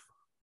himself.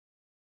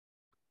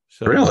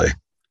 So, Really?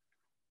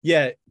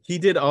 Yeah, he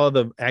did all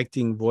the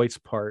acting voice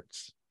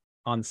parts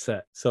on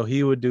set. So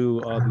he would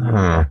do all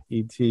the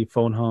E.T.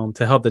 phone home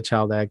to help the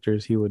child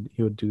actors. He would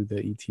do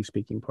the E.T.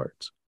 speaking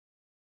parts.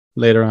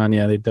 Later on,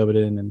 yeah, they dub it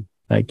in, and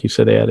like you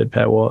said, they added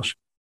Pat Walsh.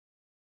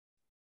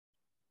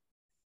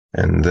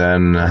 And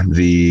then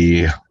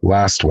the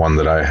last one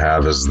that I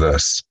have is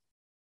this.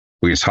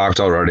 We talked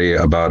already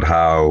about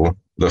how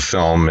the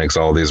film makes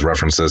all these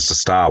references to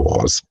Star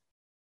Wars.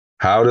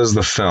 How does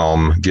the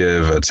film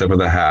give a tip of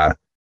the hat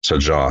to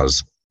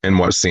Jaws? In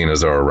what scene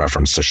is there a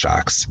reference to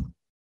sharks?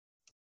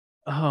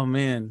 Oh,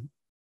 man.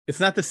 It's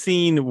not the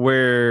scene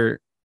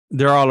where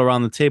they're all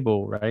around the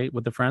table, right?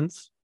 With the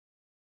friends?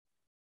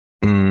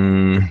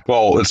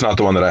 Well, it's not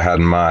the one that I had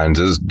in mind.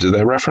 Do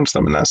they reference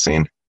them in that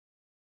scene?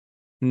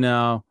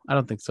 No, I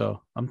don't think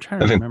so. I'm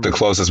trying to remember. I think the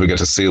closest we get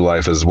to sea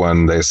life is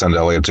when they send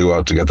Elliot to go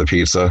out to get the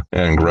pizza,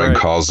 and Greg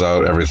calls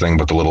out everything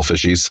but the little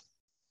fishies.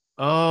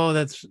 Oh,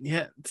 that's,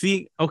 yeah.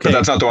 See, okay. But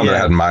that's not the one that I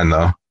had in mind,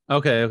 though.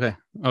 Okay.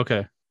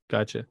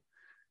 Gotcha.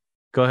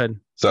 Go ahead.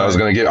 So I was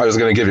gonna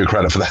give you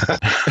credit for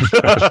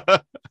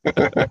that.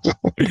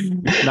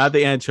 Not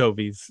the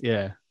anchovies.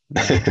 Yeah.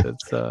 No,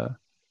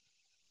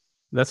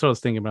 that's what I was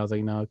thinking about. I was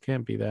like, no, it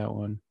can't be that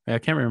one. I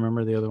can't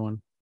remember the other one.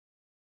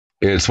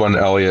 It's when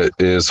Elliot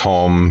is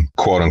home,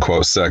 quote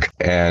unquote, sick,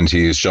 and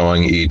he's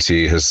showing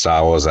E.T. his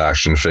Star Wars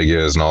action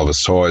figures and all of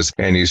his toys,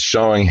 and he's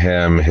showing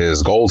him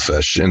his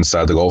goldfish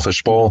inside the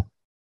goldfish bowl.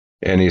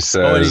 And he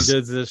says, "Oh, and he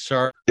does this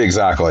shark."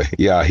 Exactly.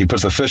 Yeah, he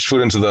puts the fish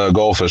food into the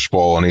goldfish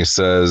bowl, and he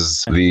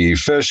says, "The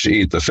fish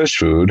eat the fish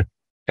food,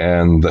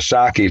 and the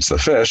shark eats the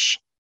fish."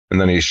 And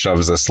then he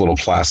shoves this little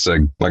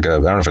plastic, I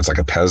don't know if it's like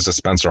a Pez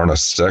dispenser on a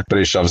stick, but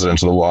he shoves it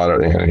into the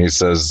water, and he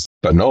says,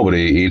 "But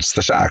nobody eats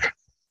the shark."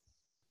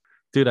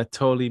 Dude, I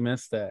totally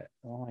missed that.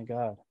 Oh my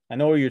God. I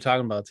know what you're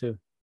talking about too.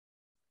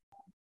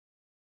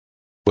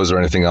 Was there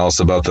anything else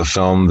about the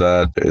film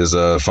that is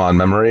a fond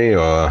memory,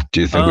 or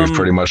do you think we've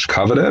pretty much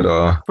covered it?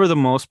 Or for the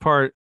most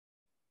part,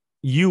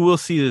 you will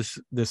see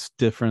this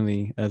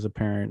differently as a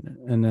parent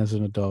and as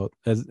an adult,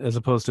 as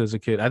opposed to as a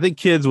kid. I think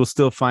kids will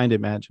still find it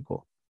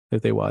magical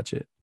if they watch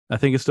it. I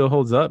think it still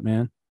holds up,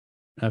 man.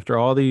 After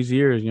all these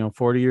years,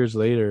 40 years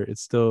later, it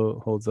still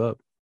holds up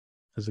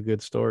as a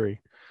good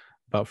story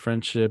about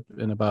friendship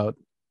and about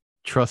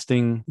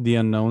trusting the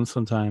unknown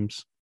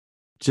sometimes.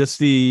 Just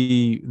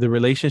the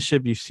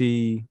relationship you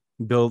see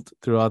built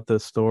throughout the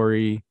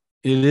story.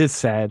 It is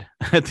sad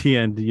at the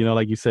end,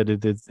 like you said,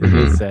 it is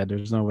sad.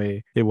 There's no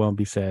way it won't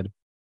be sad.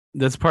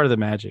 That's part of the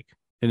magic.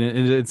 And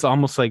it's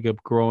almost like a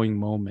growing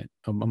moment,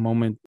 a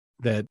moment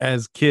that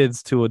as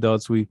kids to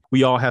adults, we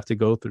all have to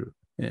go through.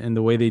 And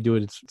the way they do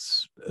it,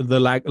 it's the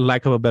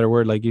lack of a better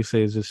word, like you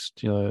say, is just,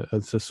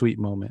 it's a sweet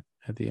moment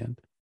at the end.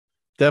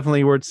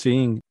 Definitely worth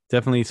seeing.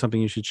 Definitely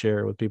something you should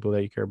share with people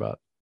that you care about.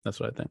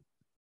 That's what I think.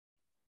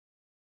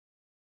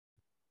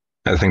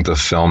 I think the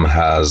film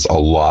has a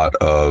lot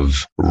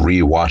of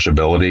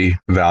rewatchability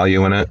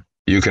value in it.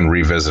 You can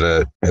revisit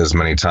it as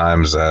many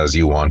times as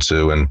you want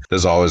to, and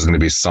there's always going to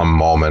be some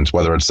moment,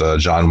 whether it's a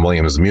John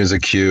Williams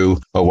music cue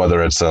or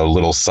whether it's a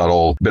little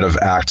subtle bit of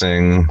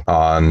acting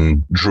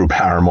on Drew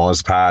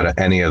Barrymore's part,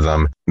 any of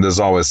them, there's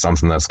always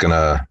something that's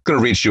gonna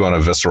reach you on a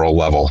visceral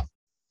level.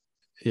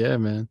 Yeah,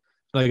 man.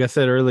 Like I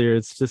said earlier,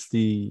 it's just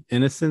the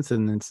innocence,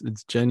 and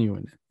it's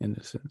genuine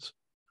innocence.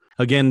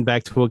 Again,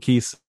 back to what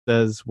Keith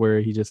says, where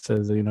he just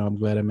says, I'm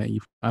glad I met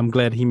you. I'm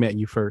glad he met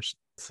you first.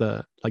 It's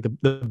like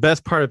the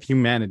best part of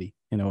humanity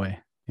in a way,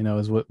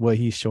 is what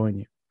he's showing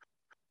you.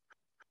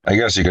 I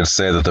guess you could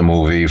say that the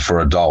movie for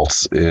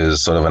adults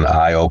is sort of an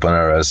eye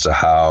opener as to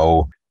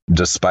how,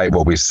 despite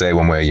what we say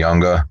when we're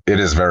younger, it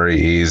is very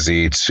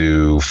easy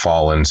to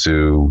fall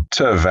into,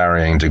 to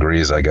varying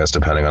degrees, I guess,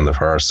 depending on the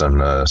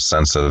person, a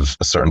sense of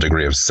a certain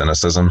degree of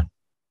cynicism.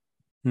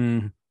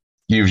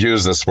 You've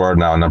used this word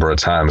now a number of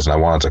times, and I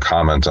wanted to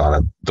comment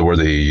on it. The word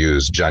that you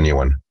used,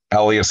 genuine.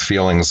 Elliot's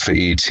feelings for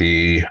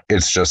E.T.,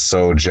 it's just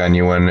so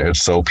genuine.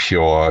 It's so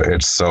pure.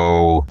 It's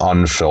so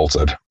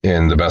unfiltered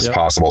in the best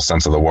possible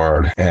sense of the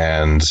word.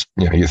 And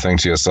you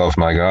think to yourself,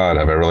 my God,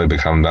 have I really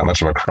become that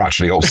much of a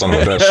crotchety old son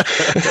of a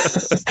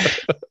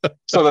bitch?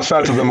 So the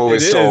fact that the movie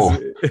still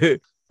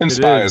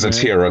inspires a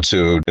tear or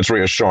two, it's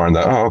reassuring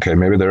that, oh, okay,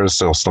 maybe there is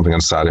still something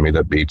inside of me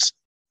that beats.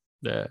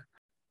 Yeah.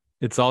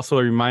 It's also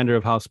a reminder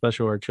of how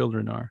special our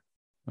children are,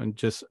 and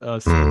just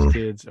us as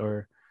kids,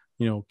 or,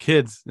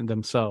 kids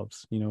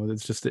themselves.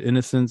 It's just the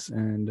innocence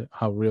and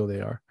how real they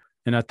are.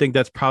 And I think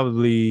that's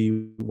probably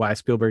why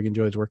Spielberg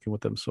enjoys working with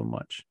them so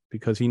much,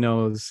 because he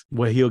knows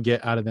what he'll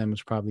get out of them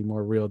is probably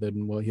more real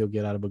than what he'll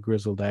get out of a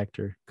grizzled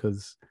actor,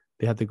 because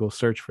they have to go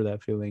search for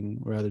that feeling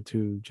rather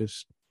to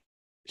just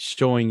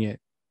showing it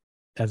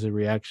as a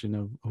reaction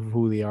of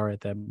who they are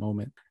at that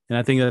moment. And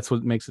I think that's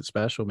what makes it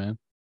special, man.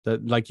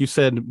 That, like you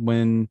said,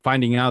 when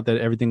finding out that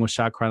everything was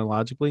shot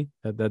chronologically,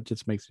 that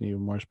just makes it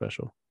even more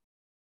special.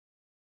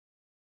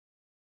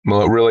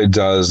 Well, it really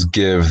does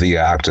give the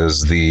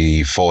actors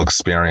the full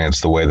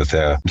experience the way that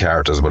their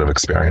characters would have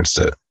experienced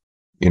it.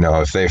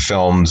 If they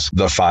filmed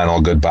the final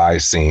goodbye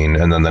scene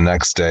and then the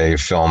next day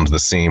filmed the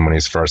scene when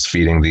he's first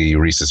feeding the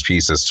Reese's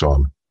Pieces to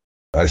him,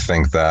 I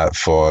think that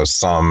for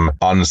some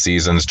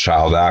unseasoned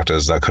child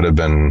actors, that could have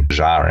been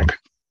jarring.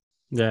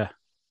 Yeah.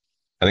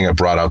 I think it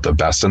brought out the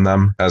best in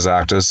them as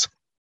actors.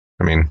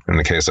 I mean, in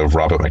the case of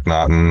Robert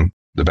McNaughton,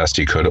 the best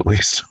he could, at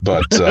least.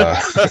 But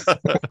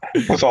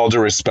with all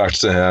due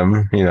respect to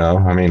him,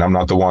 I'm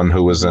not the one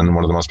who was in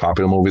one of the most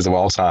popular movies of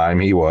all time.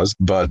 He was.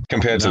 But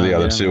compared to the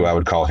other two, I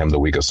would call him the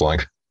weakest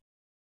link.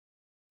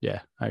 Yeah,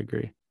 I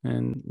agree.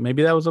 And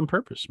maybe that was on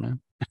purpose, man.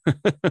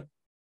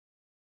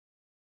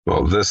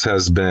 Well, this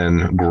has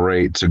been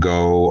great to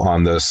go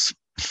on this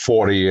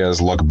 40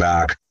 years look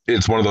back.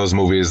 It's one of those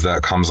movies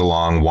that comes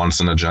along once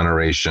in a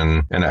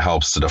generation, and it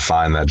helps to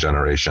define that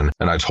generation.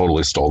 And I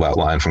totally stole that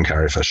line from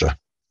Carrie Fisher.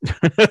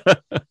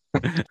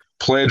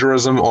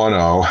 Plagiarism or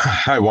no,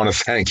 I want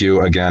to thank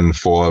you again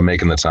for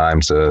making the time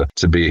to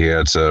be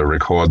here, to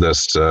record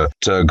this, to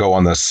go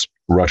on this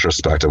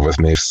retrospective with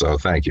me. So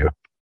thank you.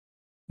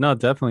 No,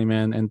 definitely,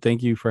 man. And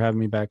thank you for having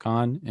me back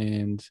on.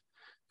 And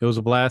it was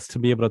a blast to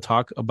be able to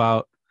talk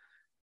about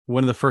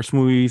one of the first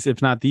movies,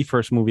 if not the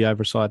first movie I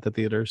ever saw at the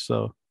theater.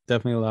 So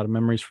definitely a lot of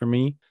memories for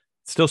me.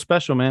 It's still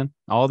special, man.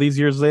 All these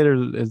years later,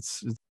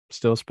 it's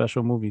still a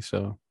special movie.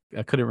 So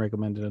I couldn't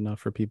recommend it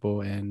enough for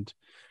people. And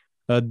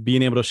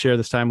being able to share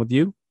this time with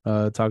you,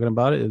 talking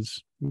about it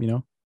is,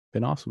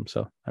 been awesome.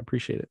 So I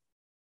appreciate it.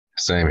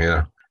 Same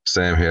here.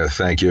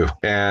 Thank you.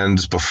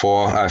 And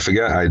before I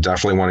forget, I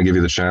definitely want to give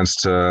you the chance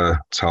to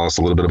tell us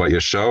a little bit about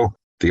your show,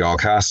 The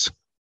Allcast,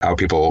 how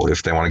people,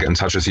 if they want to get in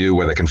touch with you,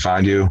 where they can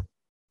find you.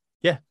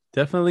 Yeah,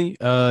 definitely.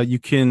 You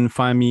can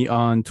find me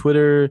on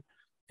Twitter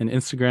and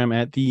Instagram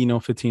at the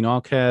No15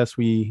 Allcast.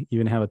 We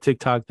even have a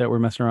TikTok that we're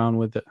messing around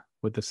with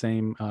the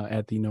same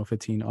at the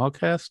No15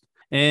 Allcast.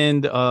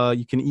 And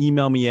you can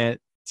email me at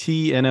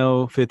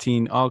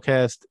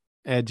TNO15allcast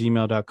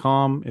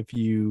 @gmail.com. If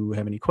you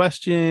have any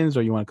questions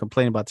or you want to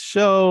complain about the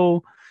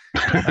show,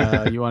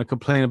 you want to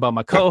complain about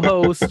my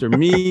co-host or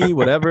me,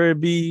 whatever it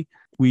be.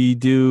 We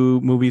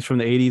do movies from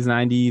the 80s,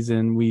 90s,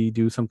 and we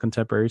do some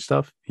contemporary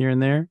stuff here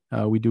and there.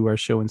 We do our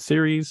show in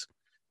series.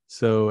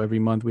 So every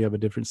month we have a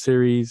different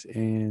series.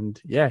 And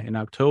yeah, in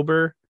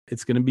October,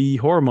 it's going to be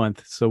horror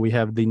month. So we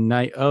have the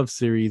Night of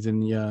series,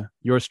 and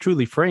yours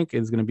truly, Frank,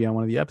 is going to be on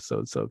one of the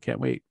episodes. So can't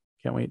wait.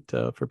 Can't wait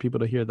for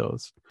people to hear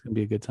those. It's going to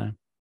be a good time.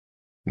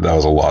 That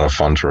was a lot of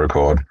fun to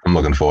record. I'm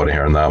looking forward to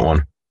hearing that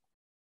one.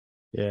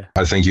 Yeah.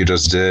 I think you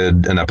just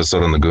did an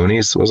episode on the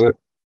Goonies, was it?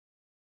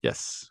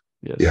 Yes.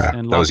 Yeah,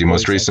 and that was your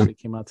most recent?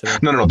 Came out today.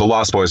 No, the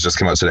Lost Boys just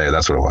came out today.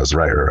 That's what it was.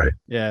 Right.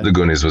 Yeah. The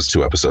Goonies was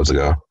 2 episodes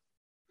ago.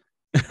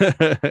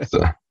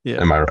 So,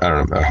 yeah. I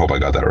don't know. I hope I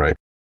got that right.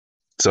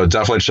 So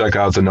definitely check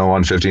out the No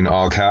 115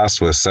 All cast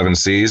with 7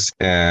 C's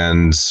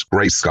and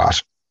great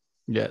Scott.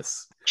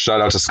 Yes. Shout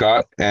out to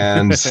Scott.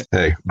 And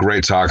hey,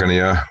 great talking to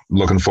you.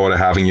 Looking forward to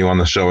having you on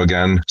the show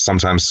again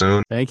sometime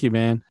soon. Thank you,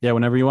 man. Yeah,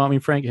 whenever you want me,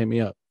 Frank, hit me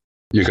up.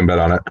 You can bet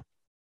on it.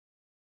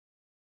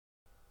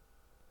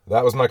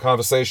 That was my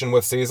conversation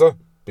with Caesar.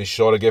 Be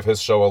sure to give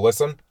his show a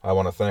listen. I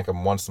want to thank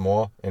him once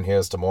more, and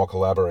here's to more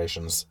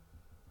collaborations.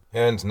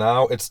 And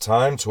now it's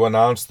time to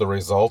announce the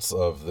results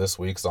of this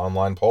week's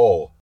online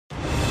poll.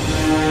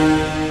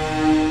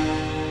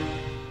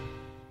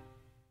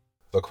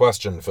 The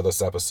question for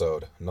this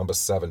episode, number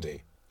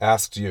 70,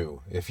 asked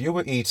you, if you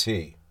were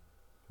E.T.,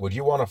 would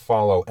you want to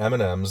follow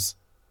M&M's,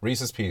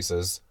 Reese's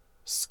Pieces,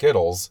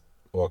 Skittles,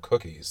 or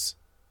cookies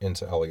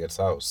into Elliot's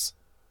house?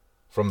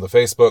 From the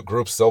Facebook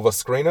group Silver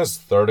Screeners,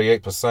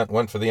 38%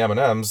 went for the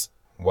M&Ms,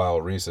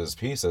 while Reese's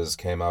Pieces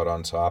came out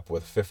on top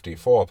with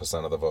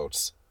 54% of the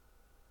votes.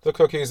 The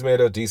cookies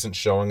made a decent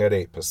showing at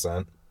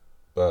 8%,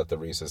 but the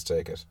Reese's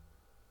take it.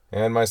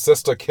 And my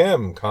sister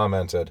Kim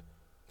commented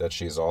that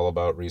she's all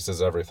about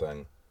Reese's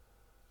everything,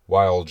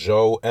 while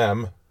Joe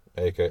M.,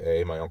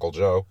 a.k.a. my Uncle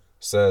Joe,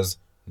 says,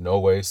 no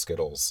way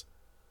Skittles.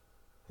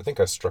 I think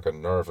I struck a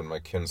nerve in my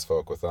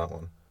kinsfolk with that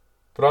one.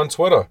 But on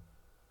Twitter,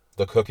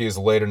 the cookies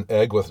laid an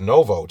egg with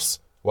no votes,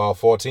 while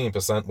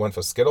 14% went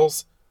for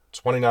Skittles,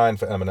 29%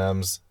 for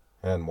M&Ms,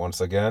 and once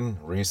again,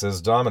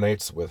 Reese's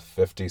dominates with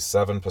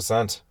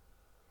 57%.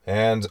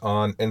 And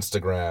on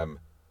Instagram,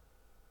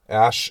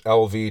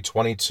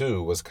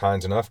 AshLV22 was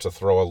kind enough to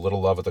throw a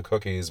little love at the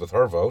cookies with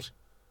her vote,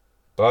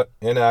 but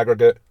in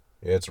aggregate,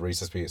 it's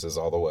Reese's Pieces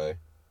all the way.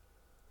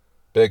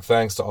 Big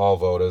thanks to all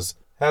voters.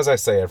 As I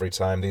say every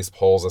time, these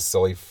polls are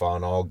silly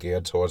fun, all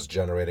geared towards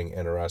generating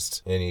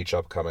interest in each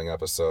upcoming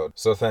episode,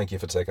 so thank you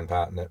for taking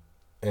part in it.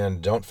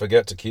 And don't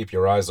forget to keep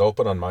your eyes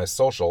open on my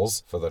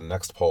socials for the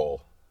next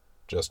poll.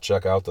 Just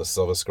check out the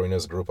Silver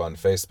Screeners group on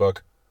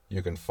Facebook.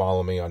 You can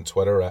follow me on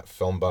Twitter at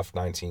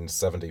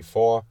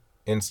FilmBuff1974,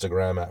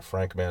 Instagram at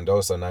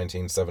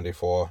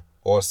FrankMendoza1974,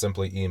 or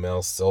simply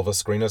email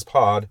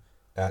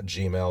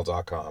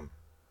silverscreenerspod@gmail.com.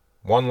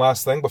 One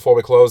last thing before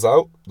we close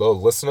out, the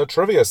listener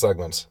trivia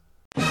segment.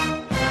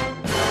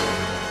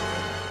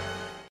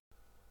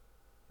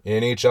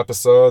 In each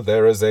episode,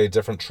 there is a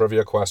different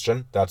trivia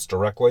question that's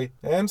directly,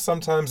 and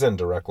sometimes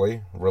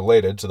indirectly,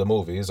 related to the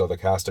movies or the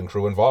cast and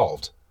crew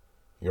involved.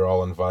 You're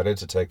all invited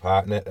to take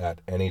part in it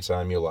at any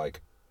time you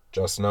like.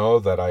 Just know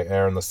that I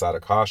err on the side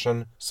of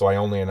caution, so I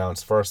only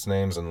announce first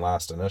names and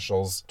last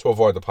initials to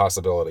avoid the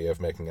possibility of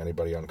making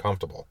anybody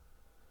uncomfortable.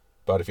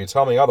 But if you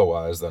tell me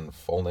otherwise, then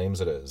full names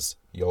it is.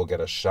 You'll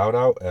get a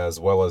shout-out as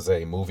well as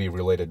a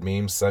movie-related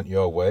meme sent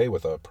your way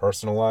with a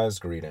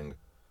personalized greeting.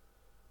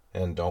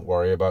 And don't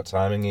worry about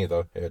timing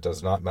either. It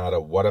does not matter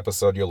what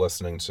episode you're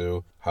listening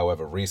to,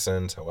 however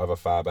recent, however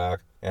far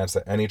back.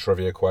 Answer any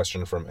trivia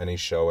question from any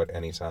show at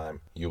any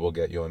time. You will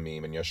get your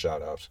meme and your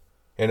shout-out.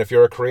 And if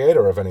you're a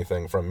creator of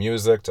anything from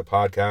music to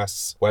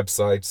podcasts,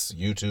 websites,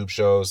 YouTube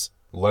shows,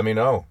 let me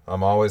know.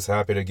 I'm always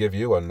happy to give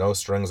you a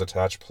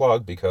no-strings-attached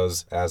plug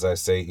because, as I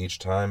say each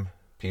time,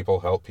 people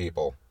help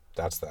people.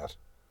 That's that.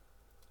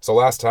 So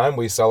last time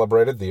we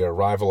celebrated the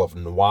arrival of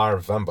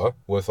Noir-Vember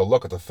with a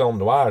look at the film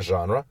noir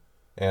genre,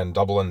 and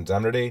Double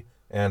Indemnity,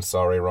 and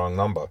Sorry Wrong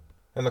Number.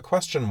 And the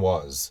question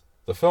was,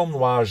 the film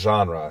noir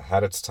genre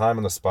had its time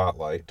in the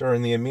spotlight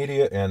during the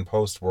immediate and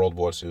post-World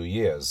War II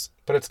years,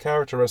 but its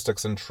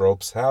characteristics and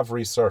tropes have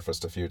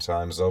resurfaced a few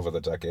times over the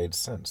decades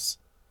since.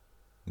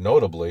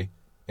 Notably,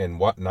 in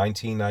what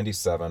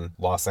 1997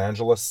 Los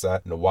Angeles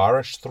set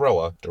noirish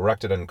thriller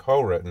directed and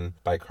co-written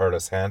by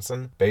Curtis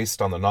Hanson,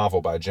 based on the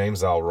novel by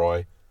James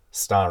Ellroy,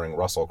 starring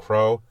Russell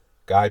Crowe,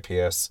 Guy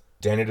Pearce,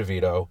 Danny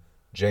DeVito,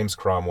 James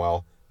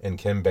Cromwell, and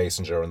Kim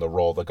Basinger in the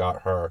role that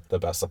got her the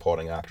Best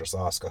Supporting Actress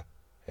Oscar.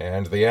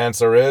 And the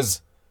answer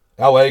is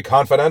L.A.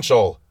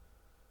 Confidential.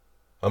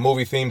 A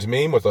movie-themed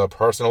meme with a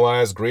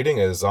personalized greeting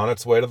is on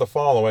its way to the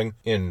following,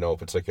 in no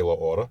particular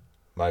order.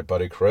 My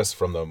buddy Chris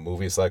from the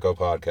Movie Psycho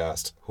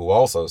podcast, who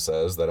also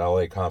says that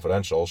L.A.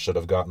 Confidential should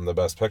have gotten the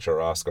Best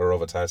Picture Oscar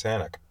over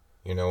Titanic.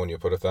 You know, when you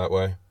put it that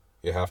way,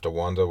 you have to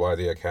wonder why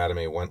the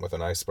Academy went with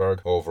an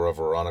iceberg over a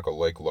Veronica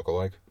Lake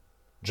lookalike.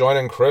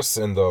 Joining Chris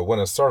in the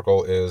winner's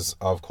circle is,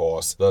 of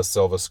course, the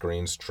Silver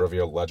Screen's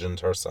trivia legend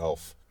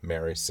herself,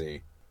 Mary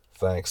C.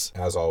 Thanks,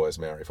 as always,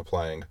 Mary, for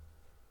playing.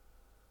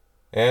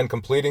 And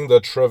completing the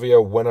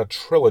trivia winner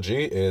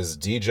trilogy is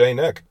DJ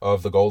Nick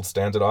of the Gold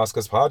Standard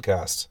Oscars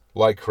podcast.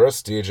 Like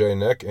Chris, DJ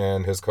Nick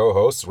and his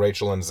co-hosts,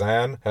 Rachel and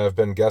Zan, have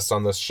been guests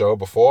on this show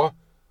before,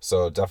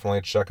 so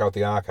definitely check out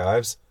the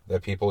archives. They're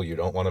people you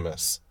don't want to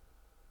miss.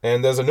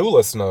 And there's a new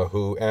listener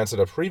who answered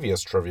a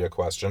previous trivia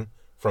question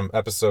from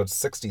episode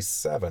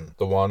 67,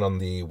 the one on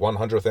the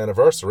 100th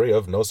anniversary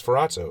of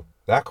Nosferatu.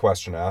 That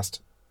question asked,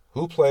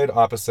 who played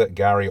opposite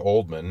Gary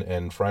Oldman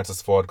in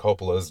Francis Ford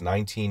Coppola's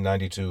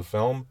 1992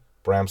 film,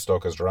 Bram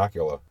Stoker's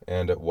Dracula?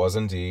 And it was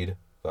indeed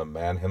the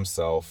man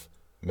himself,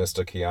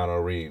 Mr.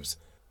 Keanu Reeves.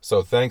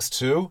 So thanks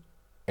to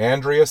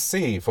Andrea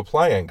C. for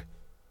playing.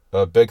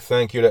 A big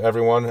thank you to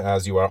everyone,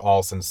 as you are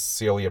all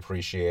sincerely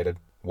appreciated.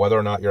 Whether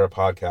or not you're a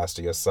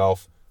podcaster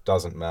yourself,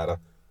 doesn't matter.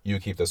 You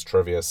keep this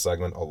trivia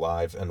segment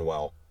alive and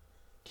well.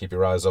 Keep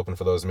your eyes open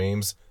for those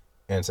memes.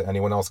 And to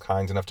anyone else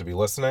kind enough to be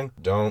listening,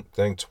 don't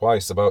think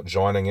twice about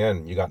joining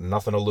in. You got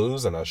nothing to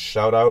lose and a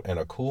shout out and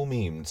a cool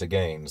meme to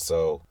gain,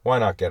 so why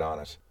not get on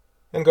it?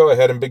 And go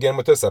ahead and begin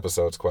with this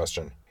episode's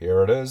question.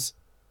 Here it is.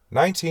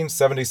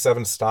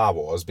 1977 Star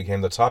Wars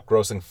became the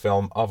top-grossing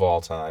film of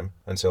all time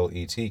until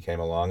E.T. came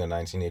along in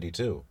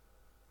 1982.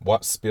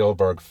 What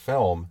Spielberg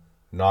film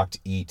knocked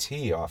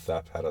E.T. off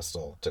that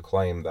pedestal to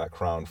claim that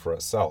crown for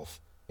itself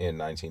in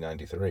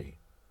 1993?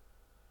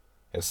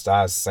 It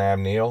stars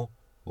Sam Neill,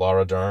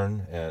 Laura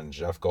Dern, and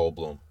Jeff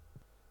Goldblum.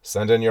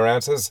 Send in your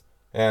answers,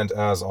 and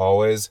as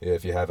always,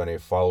 if you have any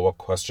follow-up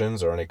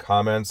questions or any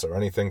comments or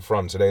anything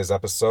from today's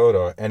episode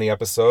or any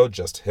episode,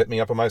 just hit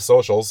me up on my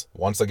socials.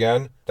 Once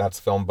again,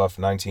 that's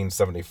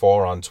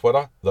FilmBuff1974 on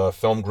Twitter, the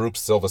film group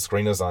Silver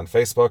Screeners on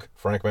Facebook,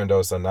 Frank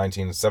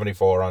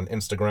Mendoza1974 on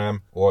Instagram,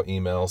 or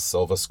email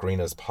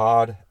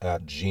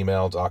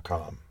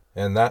silverscreenerspod@gmail.com.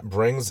 And that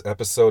brings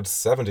episode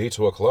 70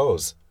 to a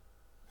close.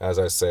 As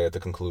I say at the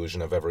conclusion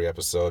of every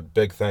episode,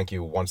 big thank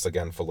you once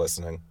again for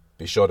listening.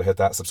 Be sure to hit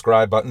that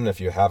subscribe button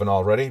if you haven't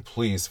already.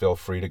 Please feel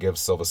free to give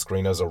Silver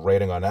Screeners a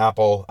rating on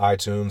Apple,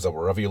 iTunes, or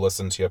wherever you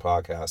listen to your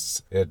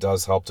podcasts. It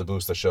does help to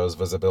boost the show's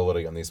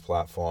visibility on these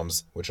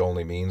platforms, which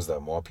only means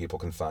that more people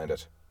can find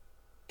it.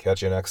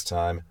 Catch you next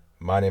time.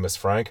 My name is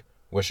Frank,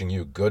 wishing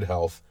you good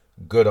health,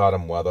 good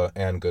autumn weather,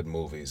 and good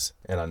movies.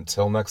 And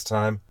until next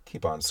time,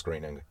 keep on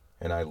screening.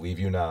 And I leave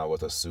you now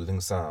with the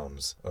soothing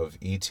sounds of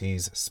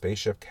E.T.'s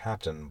spaceship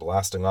captain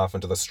blasting off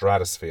into the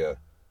stratosphere,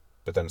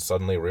 but then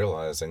suddenly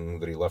realizing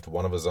that he left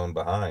one of his own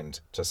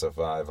behind to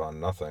survive on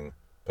nothing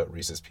but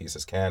Reese's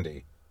Pieces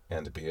candy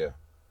and beer.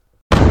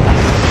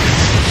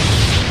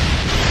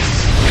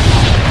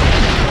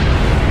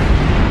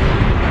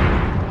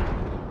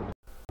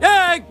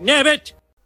 Dag nabbit!